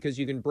sense to me because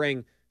you can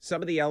bring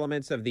some of the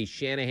elements of the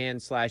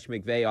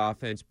Shanahan/McVay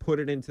offense, put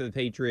it into the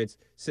Patriots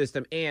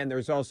system, and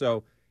there's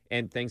also,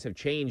 and things have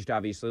changed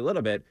obviously a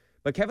little bit,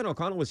 but Kevin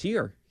O'Connell was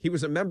here. He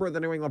was a member of the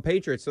New England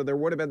Patriots, so there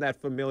would have been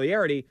that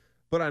familiarity,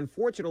 but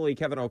unfortunately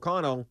Kevin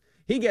O'Connell,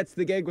 he gets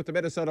the gig with the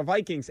Minnesota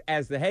Vikings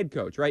as the head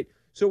coach, right?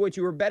 So what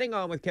you were betting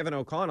on with Kevin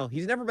O'Connell,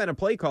 he's never been a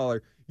play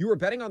caller, you were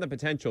betting on the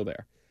potential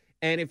there.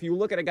 And if you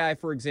look at a guy,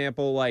 for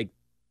example, like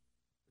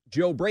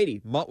Joe Brady.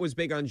 Mutt was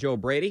big on Joe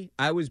Brady.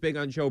 I was big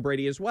on Joe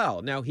Brady as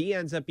well. Now, he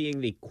ends up being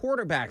the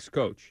quarterback's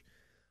coach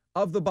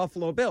of the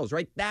Buffalo Bills,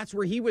 right? That's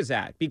where he was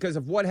at because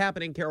of what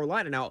happened in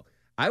Carolina. Now,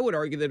 I would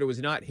argue that it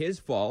was not his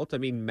fault. I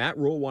mean, Matt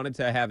Rule wanted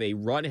to have a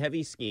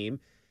run-heavy scheme,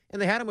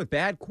 and they had him with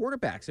bad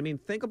quarterbacks. I mean,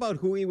 think about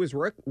who he was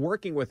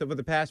working with over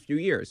the past few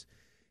years.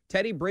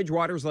 Teddy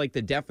Bridgewater's like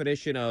the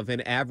definition of an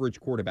average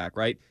quarterback,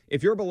 right?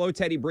 If you're below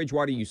Teddy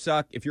Bridgewater, you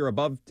suck. If you're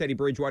above Teddy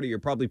Bridgewater, you're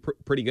probably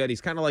pretty good.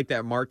 He's kind of like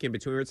that mark in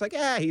between where it's like,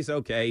 he's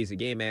okay. He's a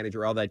game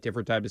manager, all that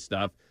different type of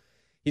stuff.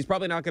 He's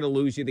probably not going to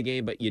lose you the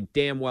game, but you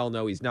damn well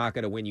know he's not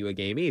going to win you a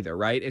game either,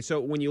 right? And so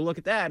when you look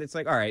at that, it's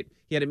like, all right,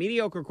 he had a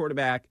mediocre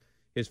quarterback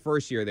his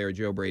first year there,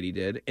 Joe Brady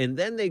did, and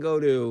then they go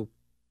to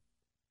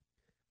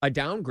a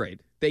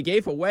downgrade. They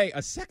gave away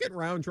a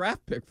second-round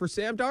draft pick for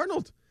Sam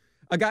Darnold.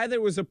 A guy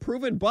that was a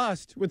proven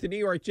bust with the New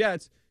York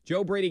Jets.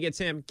 Joe Brady gets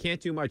him,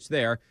 can't do much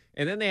there.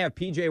 And then they have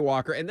P.J.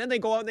 Walker, and then they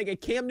go out and they get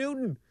Cam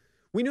Newton.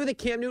 We knew that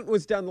Cam Newton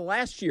was done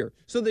last year.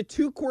 So the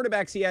two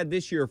quarterbacks he had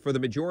this year for the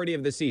majority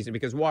of the season,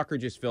 because Walker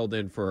just filled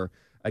in for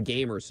a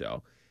game or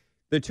so,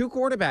 the two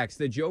quarterbacks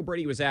that Joe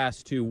Brady was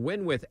asked to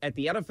win with at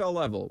the NFL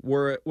level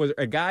was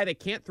a guy that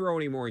can't throw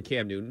anymore in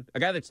Cam Newton, a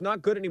guy that's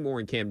not good anymore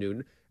in Cam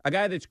Newton, a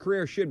guy that's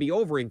career should be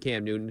over in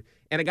Cam Newton,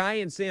 and a guy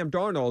in Sam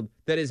Darnold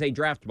that is a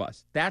draft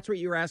bust. That's what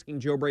you're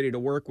asking Joe Brady to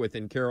work with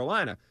in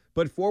Carolina.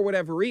 But for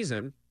whatever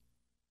reason,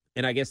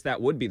 and I guess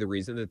that would be the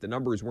reason that the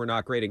numbers were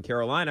not great in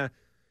Carolina,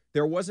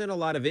 there wasn't a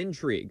lot of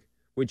intrigue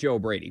with Joe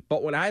Brady.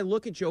 But when I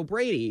look at Joe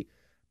Brady,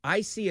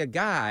 I see a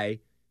guy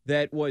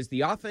that was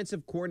the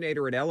offensive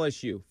coordinator at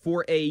LSU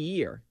for a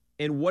year.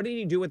 And what did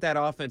he do with that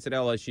offense at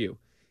LSU?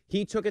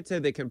 He took it to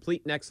the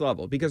complete next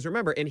level. Because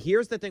remember, and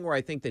here's the thing where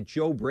I think that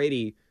Joe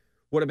Brady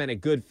would have been a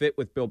good fit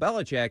with Bill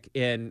Belichick,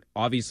 and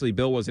obviously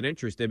Bill wasn't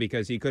interested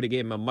because he could have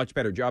given him a much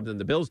better job than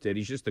the Bills did.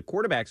 He's just the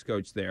quarterback's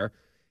coach there.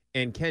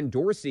 And Ken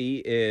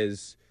Dorsey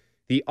is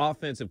the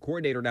offensive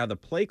coordinator, now the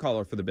play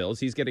caller for the Bills.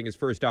 He's getting his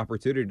first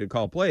opportunity to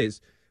call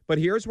plays. But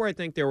here's where I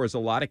think there was a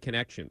lot of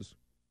connections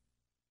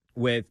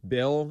with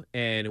Bill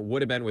and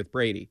would have been with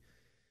Brady.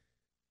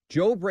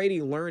 Joe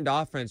Brady learned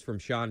offense from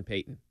Sean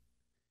Payton.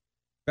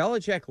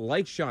 Belichick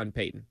likes Sean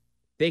Payton.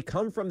 They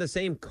come from the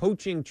same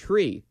coaching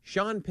tree.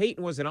 Sean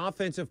Payton was an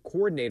offensive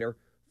coordinator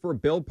for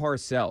Bill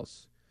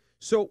Parcells.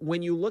 So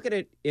when you look at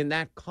it in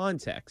that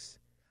context,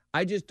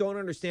 I just don't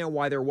understand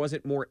why there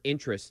wasn't more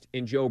interest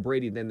in Joe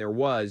Brady than there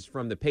was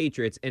from the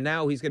Patriots, and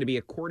now he's going to be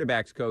a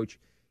quarterback's coach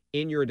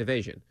in your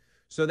division.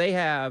 So they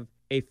have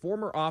a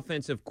former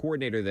offensive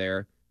coordinator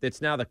there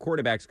that's now the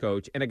quarterback's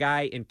coach, and a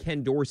guy in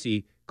Ken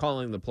Dorsey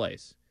calling the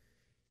plays.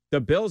 The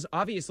Bills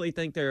obviously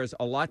think there's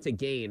a lot to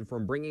gain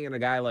from bringing in a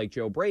guy like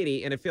Joe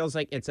Brady, and it feels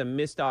like it's a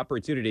missed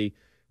opportunity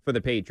for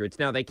the Patriots.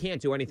 Now, they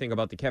can't do anything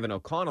about the Kevin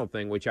O'Connell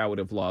thing, which I would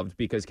have loved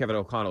because Kevin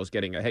O'Connell's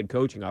getting a head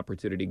coaching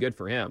opportunity. Good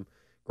for him.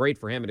 Great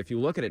for him. And if you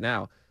look at it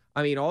now,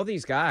 I mean, all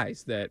these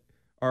guys that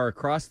are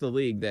across the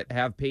league that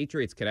have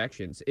Patriots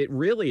connections, it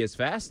really is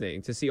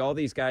fascinating to see all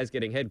these guys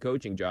getting head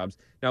coaching jobs.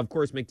 Now, of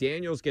course,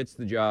 McDaniels gets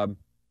the job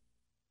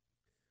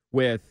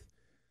with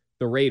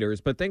the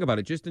Raiders, but think about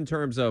it just in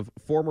terms of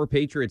former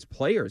Patriots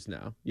players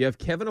now. You have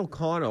Kevin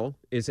O'Connell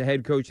is a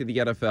head coach of the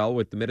NFL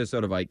with the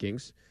Minnesota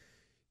Vikings.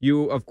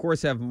 You, of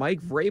course, have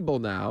Mike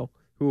Vrabel now,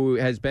 who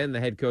has been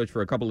the head coach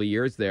for a couple of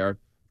years there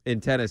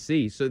in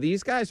Tennessee. So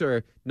these guys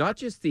are not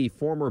just the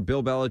former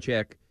Bill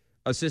Belichick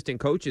assistant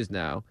coaches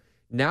now.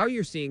 Now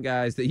you're seeing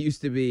guys that used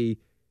to be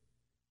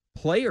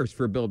players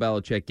for Bill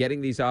Belichick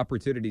getting these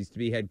opportunities to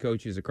be head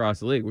coaches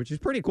across the league, which is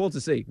pretty cool to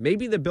see.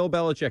 Maybe the Bill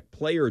Belichick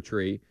player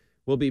tree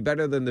will be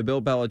better than the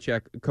Bill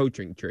Belichick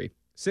coaching tree.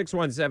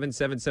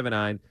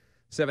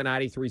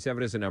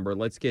 617-779-7937 is the number.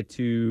 Let's get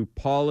to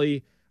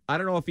Paulie. I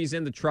don't know if he's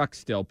in the truck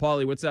still.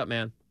 Paulie, what's up,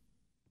 man?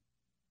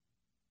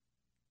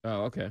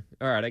 Oh, okay.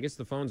 All right, I guess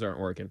the phones aren't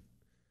working.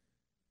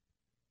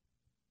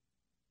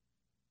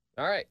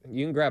 All right,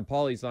 you can grab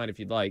Paulie's line if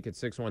you'd like.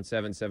 It's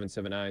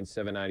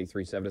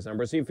 617-779-7937 is the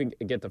number. See if we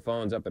can get the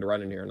phones up and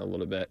running here in a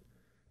little bit.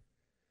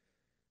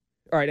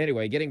 All right,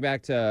 anyway, getting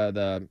back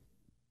to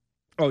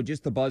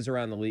just the buzz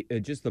around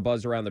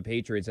the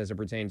Patriots as it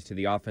pertains to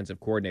the offensive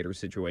coordinator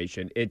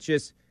situation. It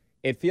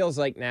feels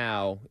like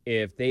now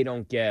if they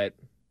don't get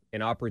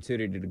an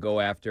opportunity to go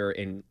after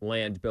and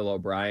land Bill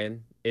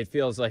O'Brien, it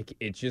feels like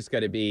it's just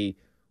going to be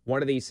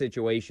one of these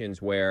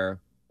situations where,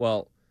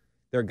 well,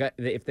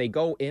 if they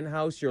go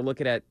in-house, you're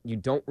looking at you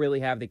don't really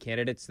have the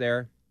candidates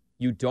there.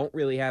 You don't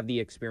really have the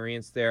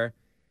experience there.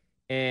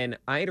 And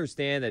I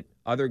understand that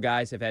other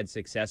guys have had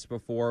success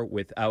before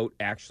without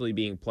actually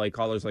being play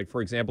callers. Like,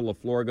 for example,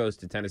 LaFleur goes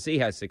to Tennessee,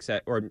 has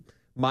success or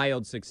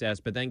mild success,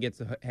 but then gets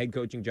the head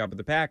coaching job at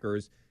the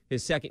Packers.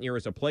 His second year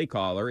as a play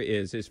caller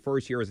is his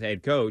first year as a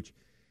head coach,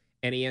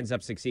 and he ends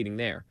up succeeding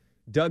there.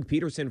 Doug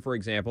Peterson, for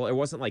example, it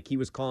wasn't like he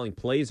was calling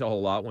plays a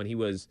whole lot when he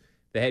was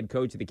the head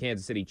coach of the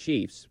Kansas City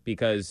Chiefs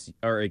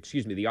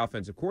the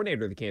offensive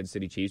coordinator of the Kansas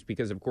City Chiefs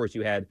because, of course,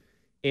 you had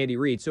Andy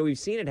Reid. So we've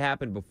seen it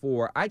happen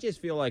before. I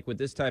just feel like with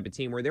this type of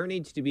team where there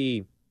needs to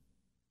be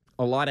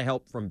a lot of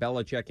help from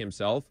Belichick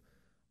himself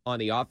on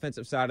the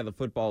offensive side of the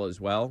football as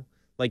well.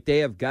 like they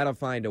have got to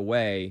find a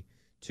way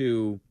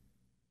to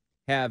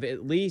have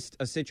at least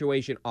a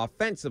situation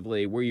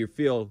offensively where you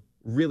feel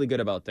really good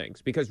about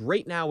things. Because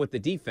right now with the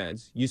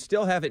defense, you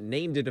still haven't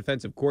named a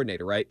defensive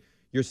coordinator, right?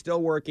 You're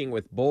still working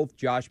with both both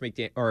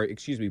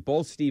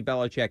Steve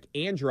Belichick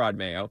and Gerard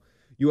Mayo.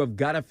 You have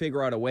got to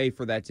figure out a way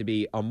for that to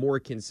be a more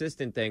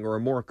consistent thing or a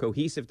more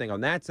cohesive thing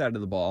on that side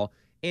of the ball.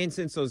 And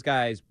since those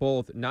guys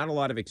both not a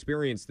lot of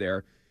experience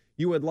there,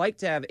 you would like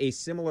to have a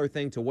similar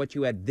thing to what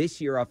you had this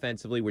year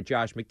offensively with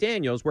Josh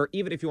McDaniels, where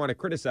even if you want to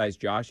criticize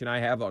Josh, and I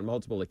have on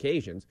multiple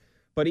occasions,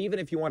 but even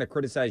if you want to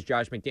criticize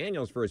Josh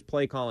McDaniels for his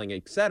play calling,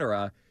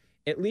 etc.,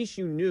 at least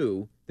you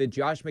knew that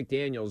Josh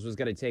McDaniels was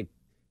going to take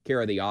care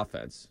of the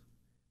offense.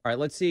 All right,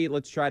 let's see.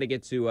 Let's try to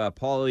get to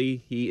Paulie.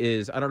 He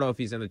is, I don't know if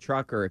he's in the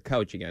truck or a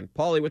couch again.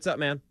 Paulie, what's up,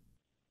 man?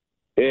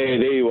 Hey,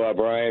 there you are,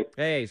 Brian.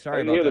 Hey,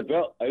 sorry about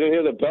that. I didn't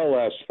hear the bell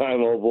last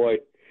time, oh boy.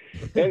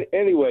 And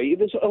anyway,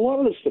 a lot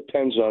of this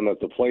depends on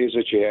the players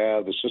that you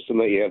have, the system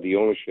that you have, the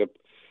ownership,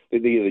 a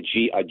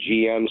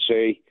GM,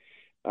 say,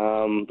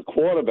 the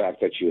quarterback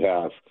that you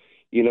have.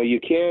 You know, you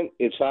can't.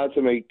 It's hard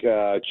to make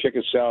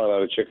chicken salad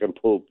out of chicken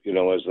poop,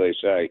 as they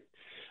say.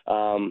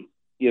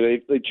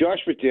 Josh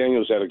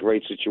McDaniels had a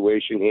great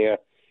situation here,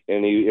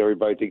 and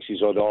everybody thinks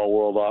he's an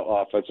all-world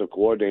offensive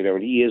coordinator,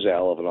 and he is a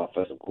hell of an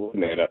offensive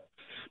coordinator.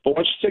 But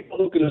once you take a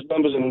look at his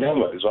numbers in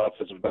Denver, his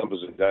offensive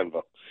numbers in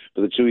Denver, for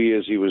the 2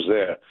 years he was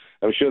there,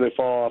 I'm sure they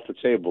fall off the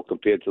table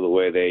compared to the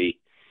way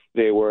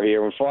they were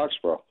here in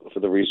Foxborough for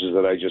the reasons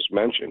that I just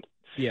mentioned.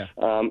 Yeah.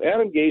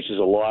 Adam Gase has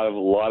a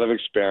lot of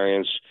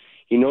experience.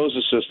 He knows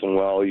the system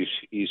well.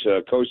 He's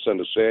coached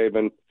under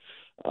Saban.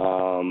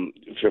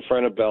 If you're a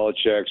friend of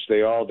Belichick's,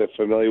 they're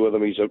familiar with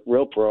him. He's a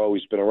real pro.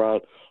 He's been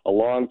around a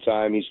long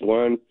time. He's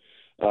learned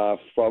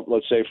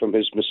from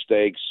his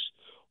mistakes.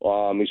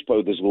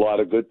 There's a lot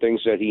of good things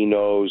that he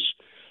knows.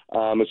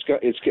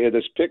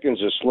 This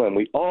pickings are slim.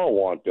 We all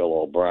want Bill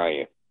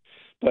O'Brien,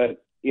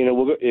 but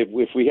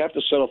if we have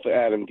to settle for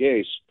Adam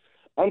Gase,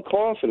 I'm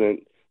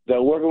confident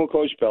that working with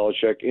Coach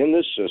Belichick in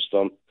this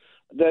system,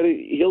 that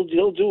he'll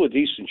do a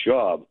decent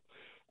job.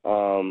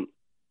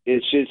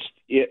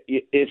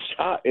 It's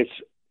hot.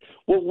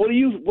 What do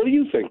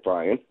you think,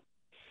 Brian?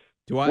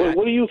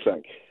 What do you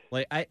think?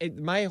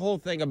 My whole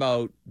thing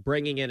about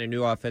bringing in a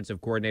new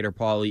offensive coordinator,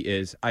 Paulie,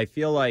 is I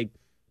feel like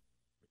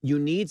you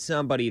need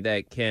somebody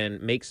that can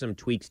make some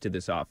tweaks to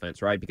this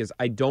offense, right? Because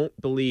I don't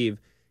believe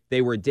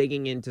they were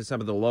digging into some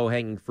of the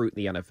low-hanging fruit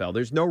in the NFL.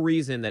 There's no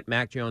reason that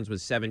Mac Jones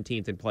was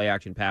 17th in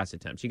play-action pass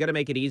attempts. You got to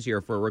make it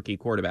easier for a rookie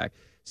quarterback.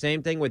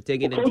 Same thing with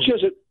digging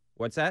into.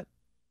 What's that?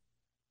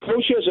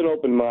 Coach has an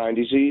open mind.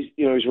 He's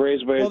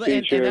raised by a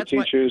teacher, and he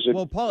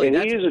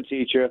is a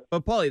teacher.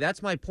 But, Paulie,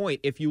 that's my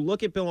point. If you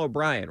look at Bill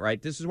O'Brien,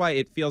 right, this is why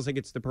it feels like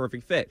it's the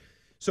perfect fit.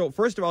 So,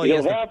 first of all,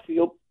 hold on.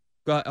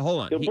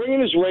 He'll bring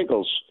in his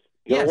wrinkles.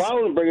 He'll allow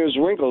him to bring in his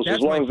wrinkles as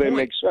long as they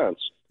make sense.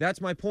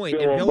 That's my point.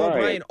 Bill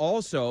O'Brien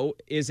also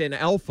is an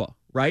alpha,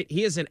 right?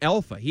 He is an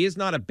alpha. He is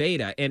not a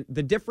beta. And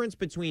the difference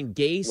between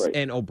Gase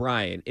and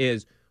O'Brien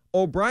is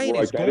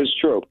that is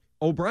true.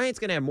 O'Brien's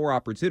going to have more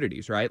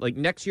opportunities, right? Like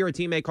next year, a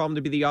team may call him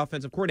to be the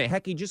offensive coordinator.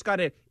 Heck, he just got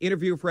an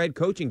interview for head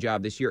coaching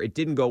job this year. It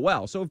didn't go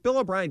well. So if Bill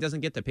O'Brien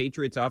doesn't get the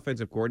Patriots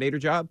offensive coordinator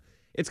job,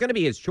 it's going to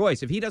be his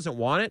choice. If he doesn't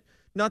want it,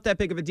 not that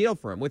big of a deal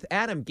for him. With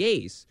Adam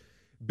Gase,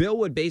 Bill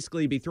would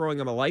basically be throwing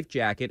him a life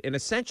jacket and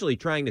essentially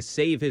trying to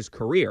save his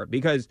career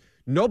because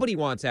nobody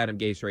wants Adam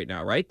Gase right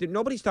now, right?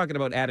 Nobody's talking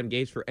about Adam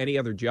Gase for any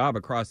other job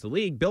across the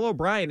league. Bill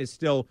O'Brien is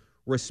still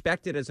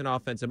respected as an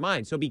offensive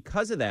mind. So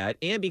because of that,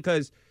 and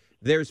because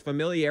there's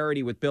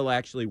familiarity with Bill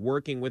actually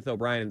working with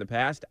O'Brien in the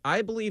past,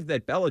 I believe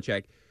that Bill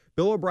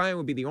O'Brien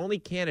would be the only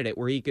candidate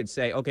where he could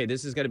say, okay,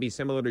 this is going to be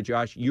similar to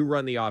Josh. You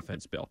run the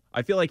offense, Bill.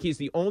 I feel like he's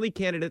the only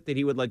candidate that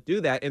he would let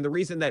do that. And the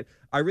reason that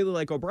I really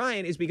like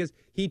O'Brien is because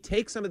he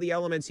takes some of the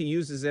elements he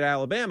uses at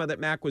Alabama that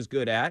Mac was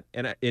good at,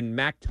 and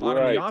Mac taught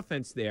him the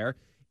offense there,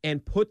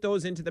 and put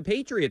those into the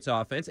Patriots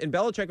offense. And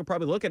Belichick would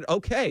probably look at it,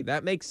 okay,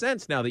 that makes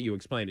sense now that you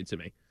explained it to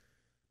me.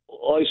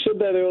 Well, I said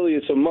that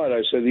earlier to Mudd.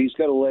 I said he's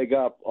got a leg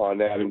up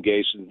on Adam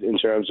Gase in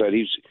terms that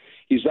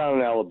he's down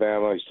in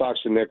Alabama. He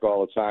talks to Nick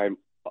all the time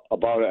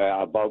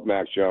about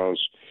Mac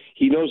Jones.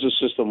 He knows the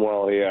system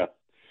well here.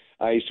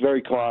 He's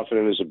very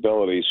confident in his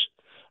abilities.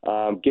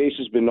 Gase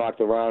has been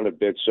knocked around a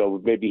bit,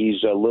 so maybe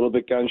he's a little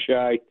bit gun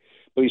shy,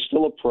 but he's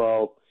still a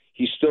pro.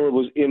 He still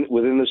was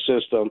within the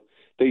system.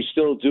 They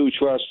still do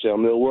trust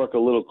him. They'll work a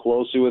little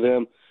closely with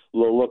him.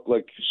 They'll look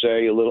like,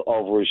 say, a little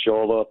over his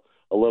shoulder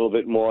a little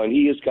bit more. And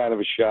he is kind of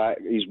he is shy.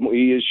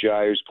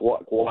 He's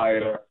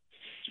quieter.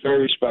 He's a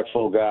very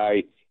respectful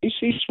guy. He's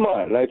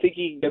smart, and I think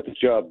he can get the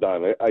job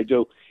done. I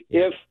do.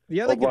 If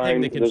the other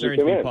thing that concerns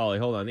me, Paulie,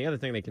 hold on. The other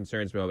thing that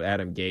concerns me about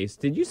Adam Gase,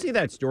 did you see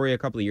that story a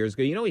couple of years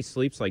ago? You know he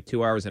sleeps like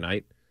 2 hours a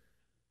night?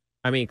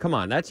 I mean, come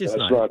on. That's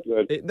not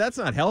good. That's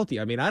not healthy.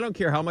 I mean, I don't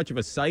care how much of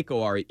a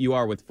psycho you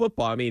are with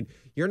football. I mean,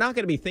 you're not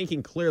going to be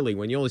thinking clearly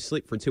when you only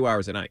sleep for 2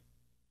 hours a night.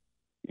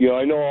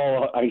 I know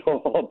all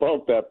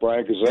about that,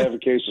 Brian, because I have a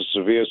case of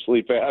severe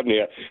sleep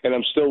apnea, and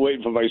I'm still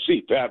waiting for my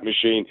CPAP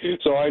machine.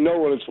 So I know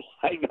what it's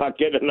like not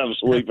getting enough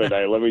sleep at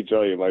night. Let me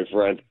tell you, my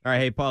friend. All right,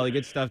 hey, Paulie,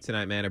 good stuff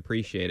tonight, man.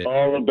 Appreciate it.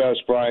 All the best,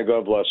 Brian.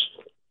 God bless.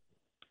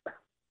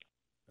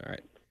 All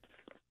right.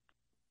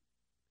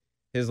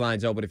 His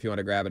line's open if you want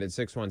to grab it at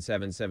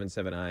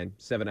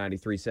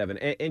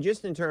 617-779-7937. And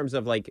just in terms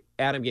of, like,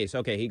 Adam Gase,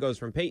 okay, he goes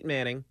from Peyton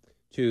Manning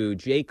to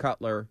Jay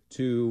Cutler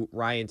to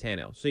Ryan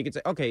Tannehill. So you could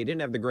say, okay, he didn't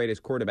have the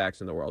greatest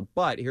quarterbacks in the world.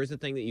 But here's the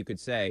thing that you could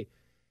say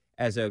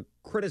as a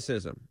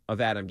criticism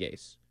of Adam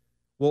Gase.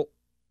 Well,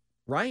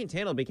 Ryan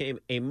Tannehill became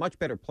a much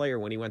better player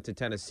when he went to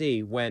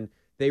Tennessee when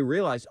they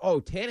realized,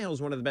 Tannehill's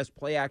one of the best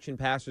play-action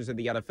passers in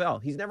the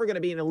NFL. He's never going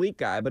to be an elite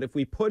guy, but if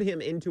we put him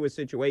into a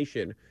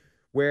situation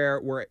where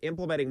we're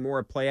implementing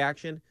more play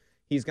action,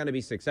 he's going to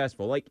be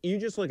successful. Like, you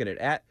just look at it.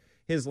 At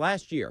his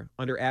last year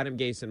under Adam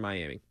Gase in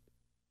Miami,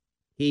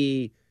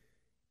 he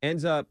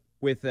ends up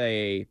with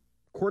a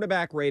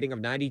quarterback rating of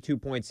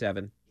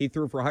 92.7. He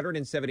threw for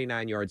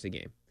 179 yards a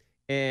game,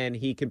 and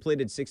he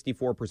completed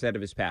 64%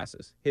 of his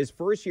passes. His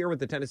first year with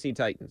the Tennessee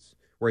Titans,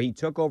 where he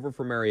took over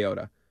for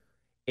Mariota,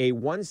 a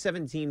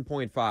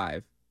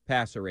 117.5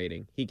 passer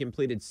rating. He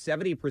completed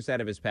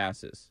 70% of his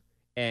passes,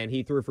 and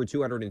he threw for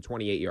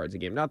 228 yards a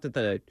game. Not that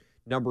the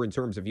number in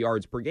terms of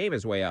yards per game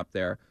is way up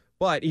there,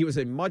 but he was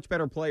a much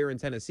better player in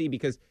Tennessee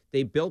because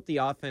they built the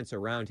offense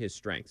around his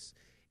strengths.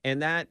 And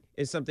that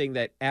is something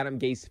that Adam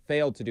Gase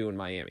failed to do in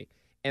Miami.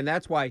 And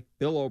that's why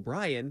Bill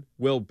O'Brien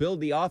will build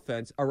the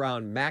offense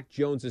around Mac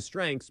Jones'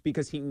 strengths,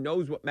 because he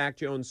knows what Mac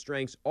Jones'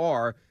 strengths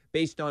are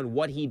based on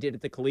what he did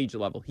at the collegiate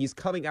level. He's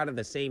coming out of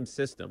the same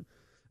system.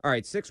 All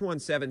right,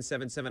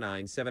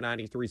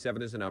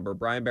 617-779-7937 is the number.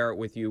 Brian Barrett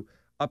with you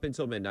up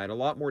until midnight. A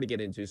lot more to get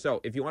into.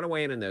 So if you want to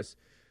weigh in on this,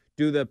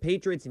 do the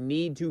Patriots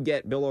need to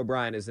get Bill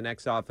O'Brien as the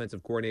next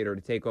offensive coordinator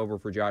to take over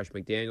for Josh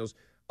McDaniels?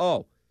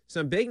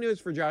 Some big news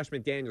for Josh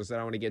McDaniels that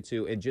I want to get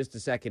to in just a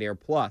second here.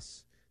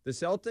 Plus, the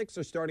Celtics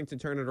are starting to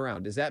turn it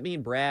around. Does that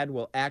mean Brad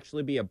will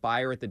actually be a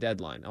buyer at the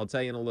deadline? I'll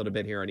tell you in a little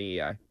bit here on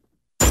EEI.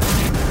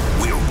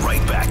 We're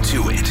right back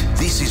to it.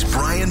 This is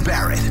Brian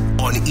Barrett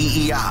on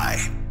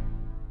EEI.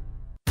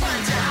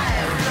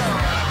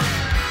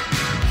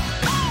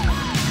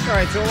 All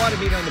right, so a lot of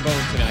meat on the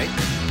bone tonight.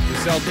 The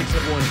Celtics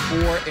have won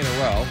 4 in a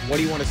row. What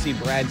do you want to see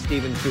Brad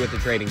Stevens do at the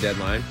trading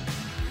deadline?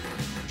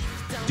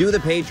 Do the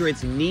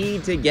Patriots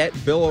need to get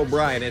Bill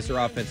O'Brien as their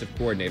offensive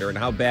coordinator, and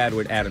how bad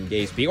would Adam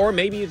Gase be? Or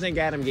maybe you think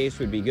Adam Gase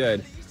would be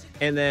good.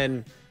 And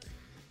then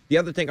the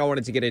other thing I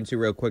wanted to get into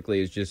real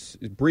quickly is just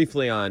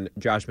briefly on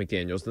Josh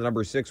McDaniels. The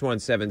number is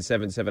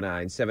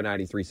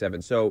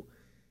 617-779-7937. So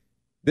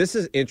this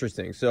is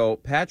interesting. So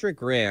Patrick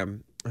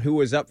Graham, who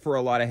was up for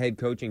a lot of head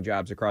coaching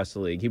jobs across the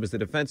league. He was the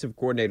defensive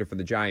coordinator for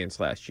the Giants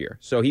last year.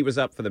 So he was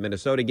up for the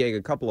Minnesota gig,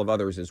 a couple of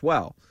others as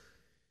well.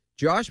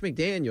 Josh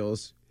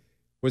McDaniels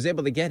was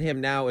able to get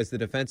him now as the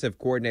defensive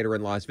coordinator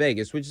in Las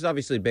Vegas, which is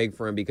obviously big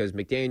for him because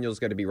McDaniels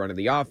going to be running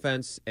the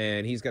offense,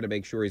 and he's got to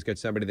make sure he's got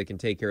somebody that can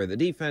take care of the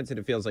defense, and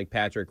it feels like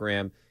Patrick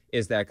Graham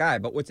is that guy.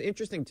 But what's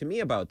interesting to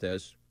me about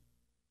this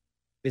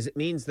is it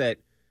means that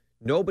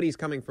nobody's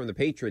coming from the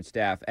Patriots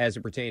staff as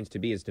it pertains to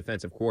be his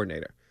defensive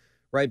coordinator.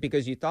 Right,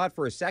 because you thought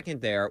for a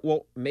second there,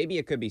 well, maybe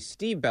it could be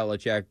Steve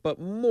Belichick, but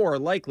more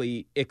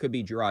likely it could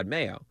be Gerard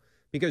Mayo.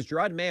 Because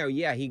Gerard Mayo,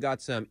 he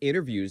got some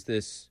interviews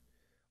this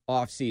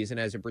offseason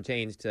as it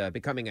pertains to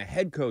becoming a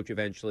head coach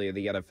eventually of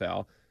the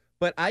NFL.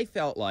 But I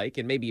felt like,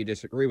 and maybe you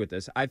disagree with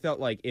this, I felt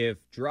like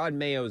if Gerard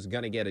Mayo is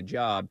going to get a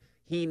job,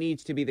 he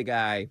needs to be the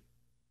guy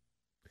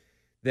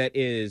that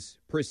is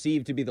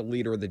perceived to be the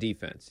leader of the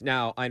defense.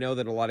 Now, I know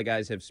that a lot of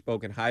guys have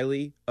spoken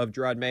highly of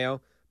Gerard Mayo,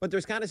 but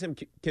there's kind of some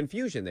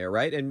confusion there,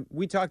 right? And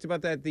we talked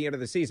about that at the end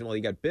of the season. Well,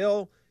 you got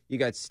Bill, you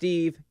got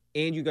Steve,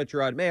 and you got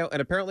Gerard Mayo,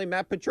 and apparently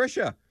Matt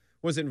Patricia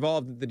was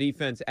involved in the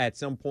defense at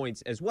some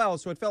points as well.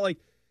 So it felt like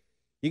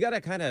you got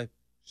to kind of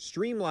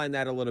streamline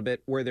that a little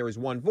bit where there was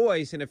one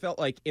voice, and it felt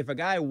like if a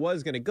guy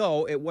was going to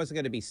go, it wasn't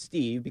going to be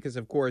Steve because,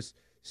 of course,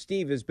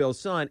 Steve is Bill's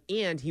son,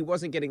 and he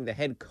wasn't getting the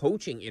head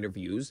coaching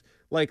interviews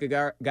like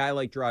a guy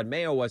like Gerard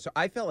Mayo was. So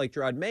I felt like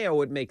Gerard Mayo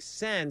would make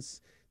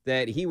sense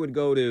that he would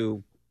go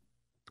to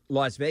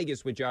Las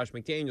Vegas with Josh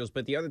McDaniels.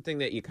 But the other thing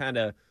that you kind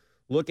of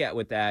look at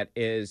with that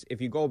is if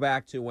you go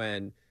back to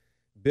when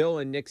Bill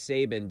and Nick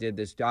Saban did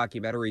this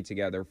documentary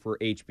together for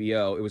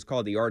HBO, it was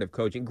called The Art of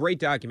Coaching. Great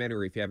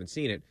documentary if you haven't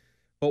seen it.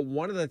 But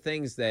one of the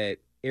things that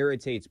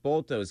irritates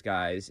both those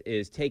guys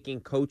is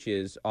taking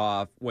coaches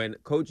off. When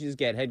coaches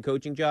get head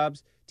coaching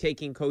jobs,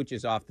 taking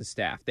coaches off the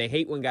staff. They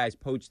hate when guys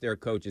poach their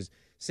coaches.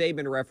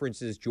 Saban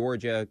references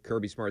Georgia,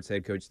 Kirby Smart's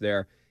head coach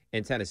there,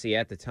 and Tennessee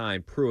at the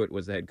time. Pruitt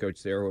was the head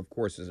coach there, who, of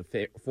course, is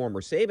a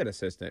former Saban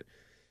assistant.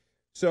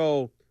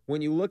 So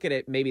when you look at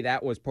it, maybe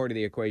that was part of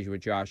the equation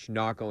with Josh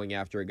not going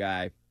after a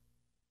guy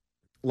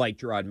like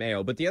Gerard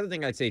Mayo. But the other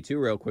thing I'd say, too,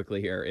 real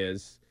quickly here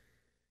is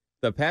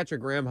the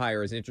Patrick Graham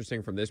hire is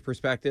interesting from this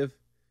perspective.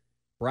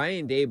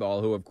 Brian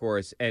Daboll, who, of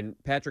course, and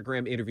Patrick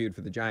Graham interviewed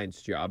for the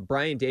Giants job.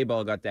 Brian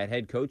Daboll got that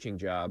head coaching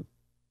job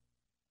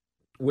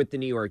with the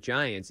New York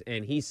Giants,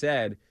 and he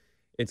said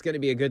it's going to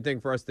be a good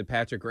thing for us that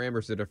Patrick Graham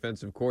is the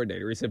defensive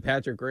coordinator. He said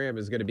Patrick Graham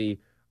is going to be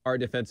our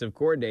defensive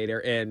coordinator,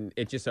 and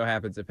it just so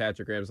happens that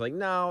Patrick Graham's like,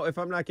 no, if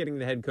I'm not getting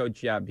the head coaching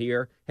job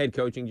here,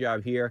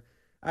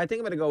 I think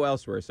I'm going to go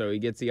elsewhere. So he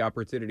gets the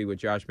opportunity with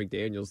Josh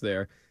McDaniels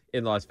there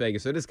in Las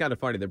Vegas. So it is kind of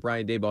funny that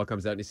Brian Daboll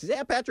comes out and he says,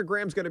 yeah, Patrick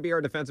Graham's going to be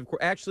our defensive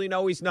coordinator. Actually,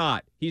 no, he's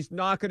not. He's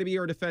not going to be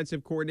our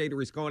defensive coordinator.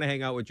 He's going to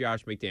hang out with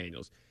Josh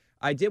McDaniels.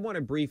 I did want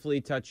to briefly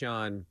touch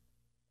on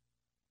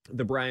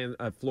the Brian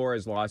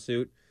Flores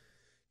lawsuit.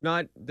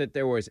 Not that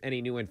there was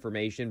any new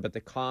information, but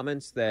the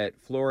comments that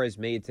Flores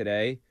made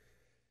today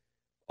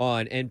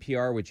on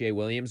NPR with Jay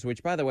Williams,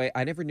 which, by the way,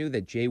 I never knew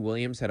that Jay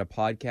Williams had a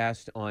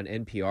podcast on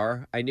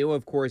NPR. I knew,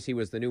 of course, he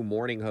was the new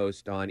morning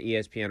host on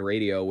ESPN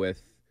Radio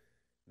with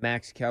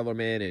Max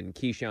Kellerman and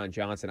Keyshawn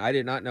Johnson. I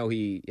did not know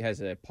he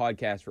has a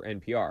podcast for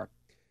NPR.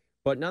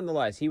 But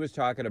nonetheless, he was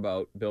talking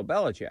about Bill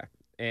Belichick,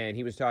 and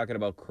he was talking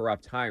about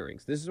corrupt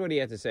hirings. This is what he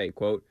had to say,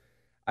 quote,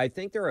 I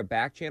think there are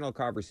back-channel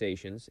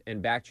conversations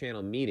and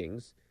back-channel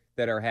meetings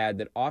that are had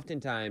that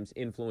oftentimes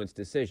influence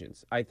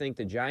decisions. I think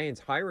the Giants'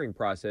 hiring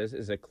process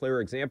is a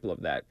clear example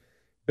of that.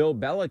 Bill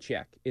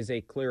Belichick is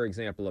a clear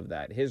example of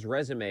that. His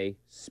resume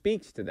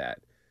speaks to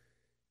that.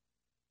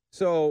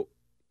 So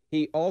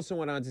he also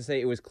went on to say,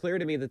 it was clear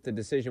to me that the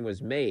decision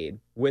was made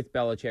with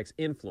Belichick's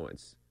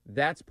influence.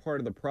 That's part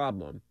of the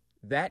problem.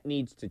 That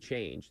needs to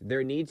change.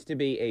 There needs to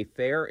be a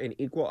fair and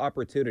equal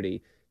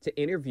opportunity to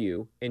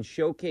interview and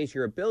showcase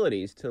your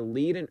abilities to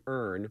lead and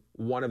earn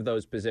one of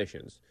those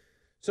positions.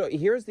 So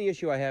here's the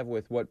issue I have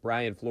with what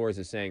Brian Flores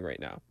is saying right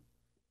now.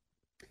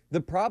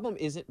 The problem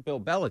isn't Bill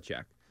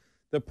Belichick.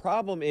 The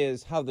problem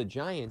is how the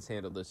Giants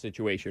handled this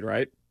situation,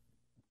 right?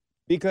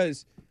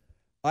 Because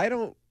I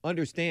don't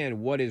understand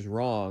what is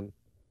wrong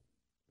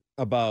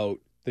about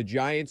the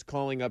Giants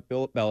calling up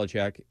Bill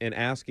Belichick and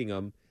asking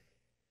him,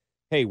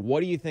 hey,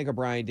 what do you think of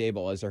Brian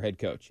Daboll as their head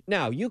coach?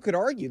 Now, you could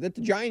argue that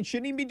the Giants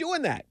shouldn't even be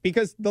doing that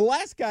because the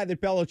last guy that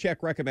Belichick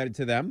recommended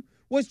to them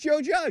was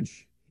Joe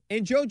Judge.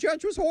 And Joe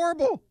Judge was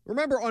horrible.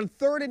 Remember, on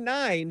 3rd and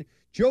 9,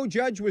 Joe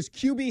Judge was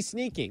QB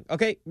sneaking.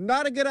 Okay,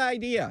 not a good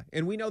idea.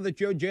 And we know that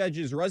Joe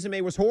Judge's resume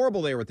was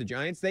horrible there with the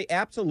Giants. They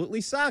absolutely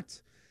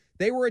sucked.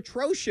 They were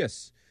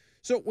atrocious.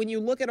 So when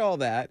you look at all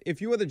that, if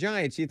you were the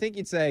Giants, you think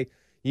you'd say,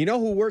 you know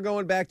who we're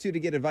going back to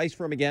get advice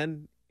from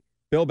again?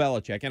 Bill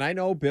Belichick. And I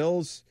know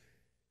Bill's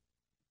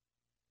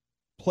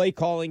play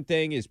calling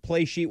thing, his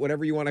play sheet,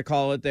 whatever you want to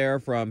call it there,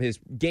 from his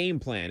game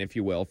plan, if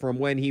you will, from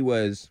when he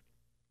was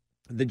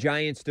the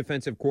Giants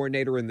defensive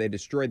coordinator and they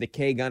destroyed the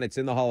K-gun. It's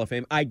in the Hall of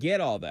Fame. I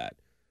get all that.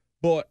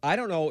 But I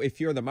don't know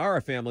if you're the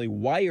Mara family,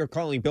 why you're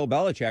calling Bill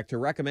Belichick to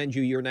recommend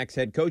you your next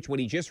head coach when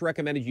he just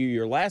recommended you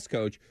your last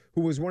coach,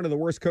 who was one of the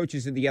worst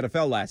coaches in the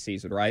NFL last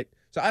season, right?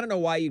 So I don't know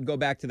why you'd go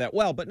back to that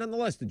well. But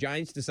nonetheless, the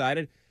Giants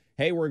decided,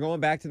 hey, we're going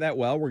back to that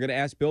well. We're going to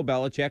ask Bill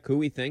Belichick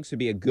who he thinks would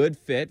be a good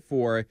fit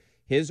for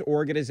his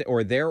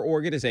or their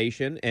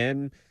organization.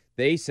 And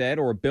they said,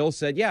 or Bill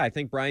said, yeah, I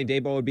think Brian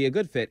Daboll would be a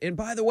good fit. And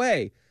by the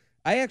way,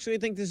 I actually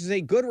think this is a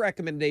good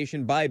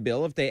recommendation by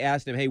Bill if they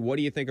asked him, hey, what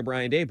do you think of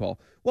Brian Daboll?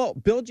 Well,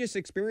 Bill just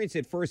experienced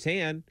it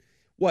firsthand,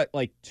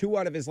 like 2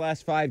 out of his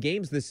last 5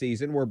 games this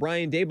season where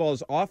Brian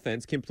Daboll's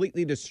offense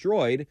completely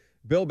destroyed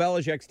Bill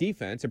Belichick's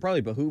defense. It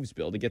probably behooves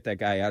Bill to get that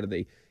guy out of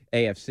the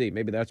AFC.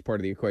 Maybe that's part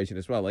of the equation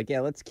as well. Like, yeah,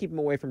 let's keep him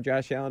away from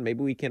Josh Allen.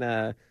 Maybe we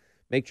can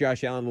make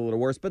Josh Allen a little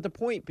worse. But the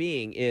point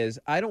being is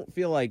I don't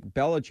feel like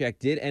Belichick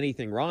did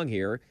anything wrong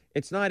here.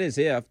 It's not as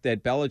if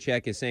that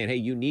Belichick is saying, hey,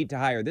 you need to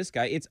hire this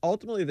guy. It's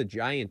ultimately the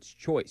Giants'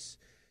 choice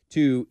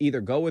to either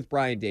go with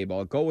Brian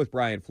Daboll, go with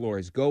Brian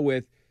Flores, go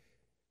with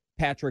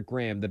Patrick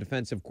Graham, the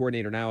defensive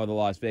coordinator now of the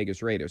Las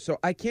Vegas Raiders. So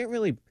I can't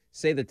really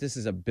say that this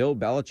is a Bill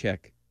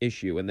Belichick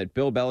issue and that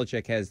Bill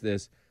Belichick has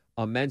this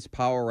immense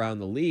power around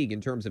the league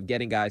in terms of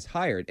getting guys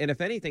hired. And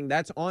if anything,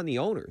 that's on the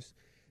owners.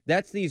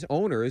 That's these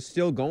owners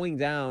still going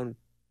down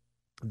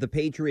the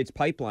Patriots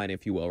pipeline,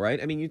 if you will,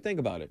 right? I mean, you think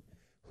about it.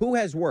 Who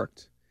has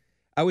worked?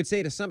 I would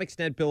say to some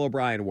extent Bill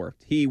O'Brien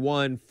worked. He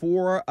won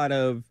 4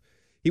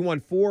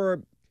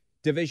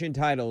 division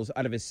titles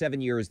out of his 7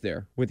 years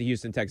there with the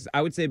Houston Texans.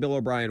 I would say Bill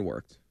O'Brien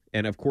worked.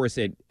 And, of course,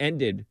 it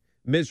ended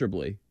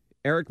miserably.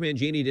 Eric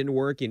Mangini didn't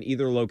work in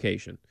either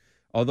location,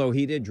 although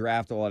he did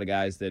draft a lot of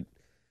guys that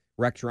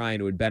Rex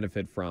Ryan would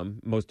benefit from,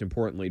 most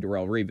importantly,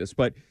 Darrelle Revis.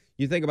 But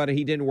you think about it,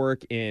 he didn't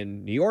work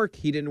in New York.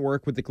 He didn't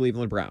work with the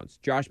Cleveland Browns.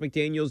 Josh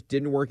McDaniels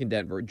didn't work in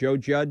Denver. Joe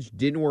Judge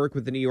didn't work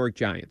with the New York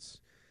Giants.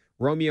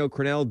 Romeo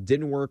Crennel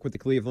didn't work with the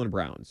Cleveland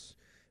Browns.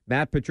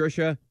 Matt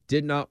Patricia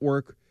did not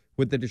work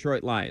with the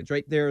Detroit Lions,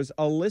 right? There's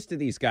a list of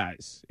these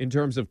guys in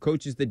terms of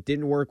coaches that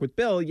didn't work with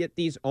Bill, yet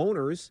these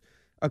owners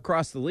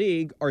across the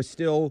league are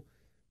still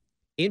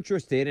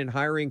interested in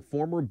hiring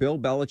former Bill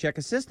Belichick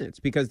assistants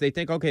because they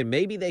think, okay,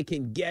 maybe they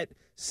can get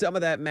some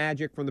of that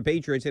magic from the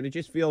Patriots, and it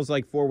just feels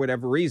like for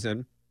whatever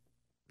reason,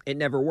 it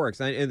never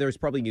works. And there's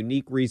probably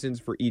unique reasons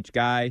for each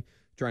guy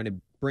trying to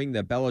bring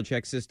the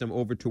Belichick system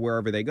over to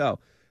wherever they go.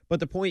 But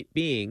the point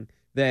being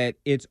that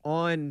it's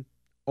on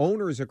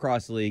owners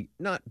across the league,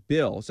 not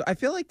Bill. So I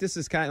feel like this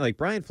is kind of like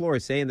Brian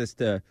Flores saying this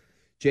to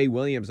Jay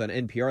Williams on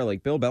NPR,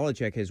 like, Bill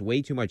Belichick has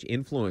way too much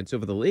influence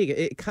over the league.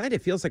 It kind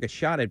of feels like a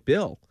shot at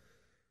Bill,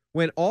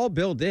 when all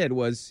Bill did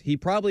was he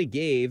probably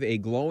gave a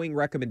glowing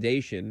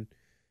recommendation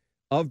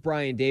of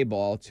Brian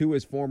Daboll to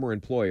his former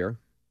employer.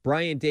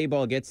 Brian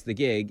Daboll gets the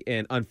gig,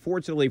 and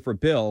unfortunately for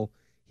Bill,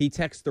 he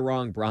texts the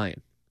wrong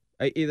Brian.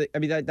 I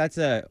mean, that's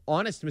an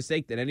honest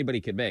mistake that anybody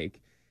could make.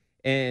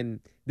 And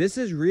this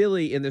is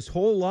really, in this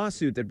whole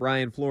lawsuit that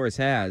Brian Flores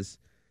has,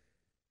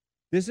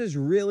 this is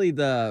really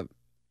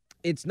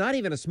it's not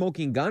even a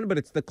smoking gun, but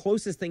it's the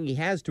closest thing he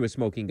has to a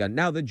smoking gun.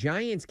 Now, the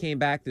Giants came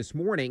back this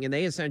morning, and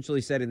they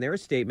essentially said in their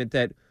statement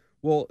that,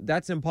 well,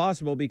 that's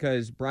impossible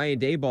because Brian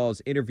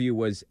Daboll's interview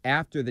was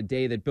after the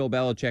day that Bill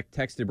Belichick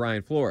texted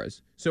Brian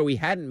Flores. So we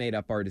hadn't made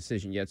up our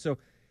decision yet. So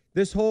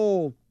this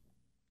whole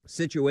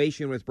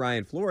situation with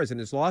Brian Flores and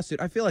his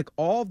lawsuit, I feel like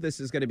all of this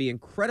is going to be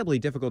incredibly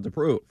difficult to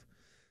prove.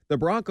 The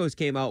Broncos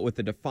came out with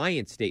a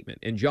defiant statement,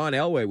 and John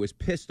Elway was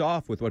pissed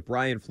off with what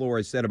Brian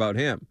Flores said about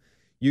him.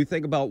 You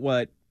think about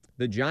what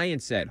the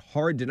Giants said,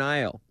 hard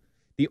denial.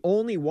 The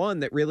only one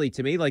that really,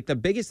 to me, like, the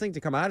biggest thing to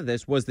come out of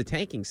this was the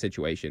tanking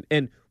situation.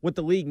 And what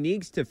the league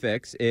needs to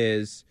fix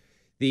is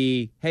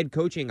the head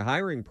coaching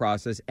hiring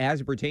process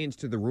as it pertains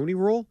to the Rooney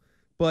Rule.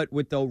 But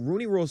with the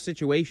Rooney Rule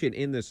situation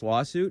in this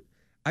lawsuit,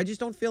 I just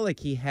don't feel like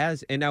he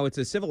has, and now it's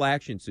a civil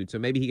action suit, so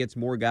maybe he gets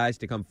more guys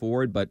to come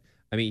forward. But,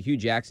 I mean, Hugh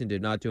Jackson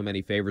did not do him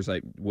any favors.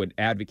 I would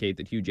advocate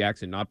that Hugh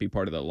Jackson not be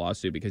part of the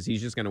lawsuit because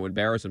he's just going to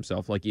embarrass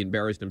himself like he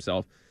embarrassed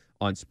himself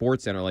on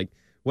SportsCenter. Like,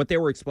 what they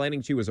were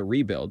explaining to you was a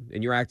rebuild,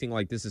 and you're acting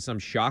like this is some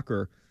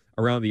shocker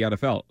around the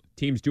NFL.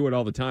 Teams do it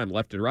all the time,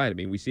 left and right. I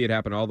mean, we see it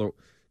happen all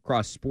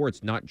across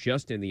sports, not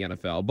just in the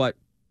NFL. But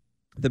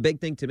the big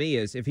thing to me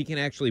is if he can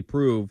actually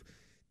prove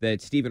that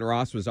Stephen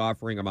Ross was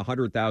offering him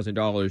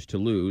 $100,000 to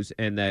lose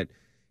and that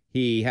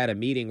he had a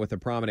meeting with a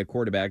prominent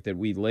quarterback that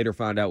we later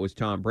found out was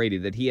Tom Brady,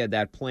 that he had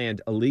that planned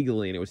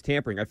illegally and it was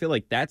tampering. I feel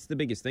like that's the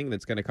biggest thing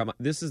that's going to come up.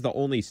 This is the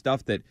only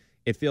stuff that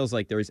it feels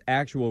like there's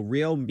actual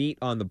real meat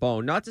on the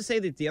bone. Not to say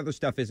that the other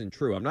stuff isn't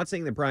true. I'm not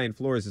saying that Brian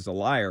Flores is a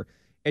liar.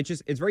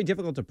 It's very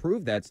difficult to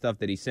prove that stuff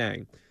that he's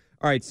saying.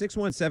 All right,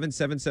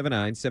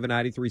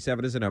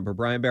 617-779-7937 is the number.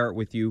 Brian Barrett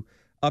with you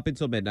up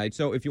until midnight.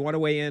 So if you want to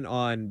weigh in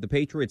on the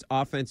Patriots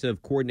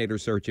offensive coordinator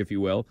search, if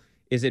you will,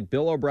 is it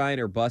Bill O'Brien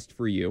or bust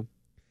for you?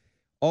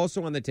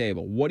 Also on the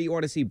table, what do you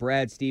want to see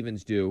Brad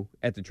Stevens do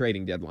at the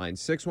trading deadline?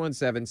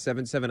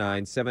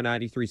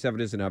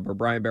 617-779-7937 is the number.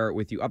 Brian Barrett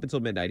with you up until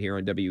midnight here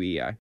on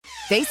WEI.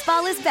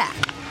 Baseball is back,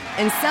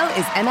 and so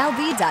is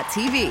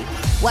MLB.tv.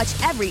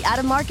 Watch every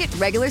out-of-market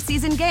regular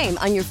season game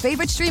on your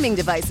favorite streaming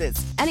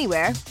devices,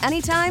 anywhere,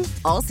 anytime,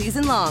 all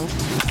season long.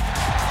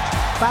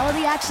 Follow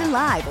the action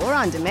live or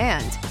on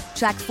demand.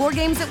 Track 4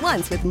 games at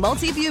once with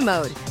multi-view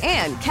mode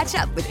and catch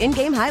up with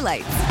in-game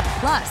highlights.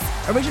 Plus,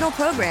 original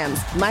programs,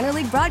 minor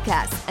league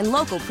broadcasts, and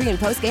local pre- and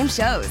post-game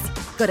shows.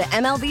 Go to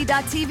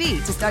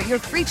MLB.tv to start your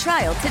free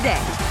trial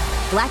today.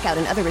 Blackout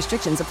and other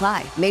restrictions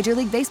apply. Major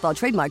League Baseball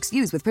trademarks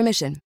used with permission.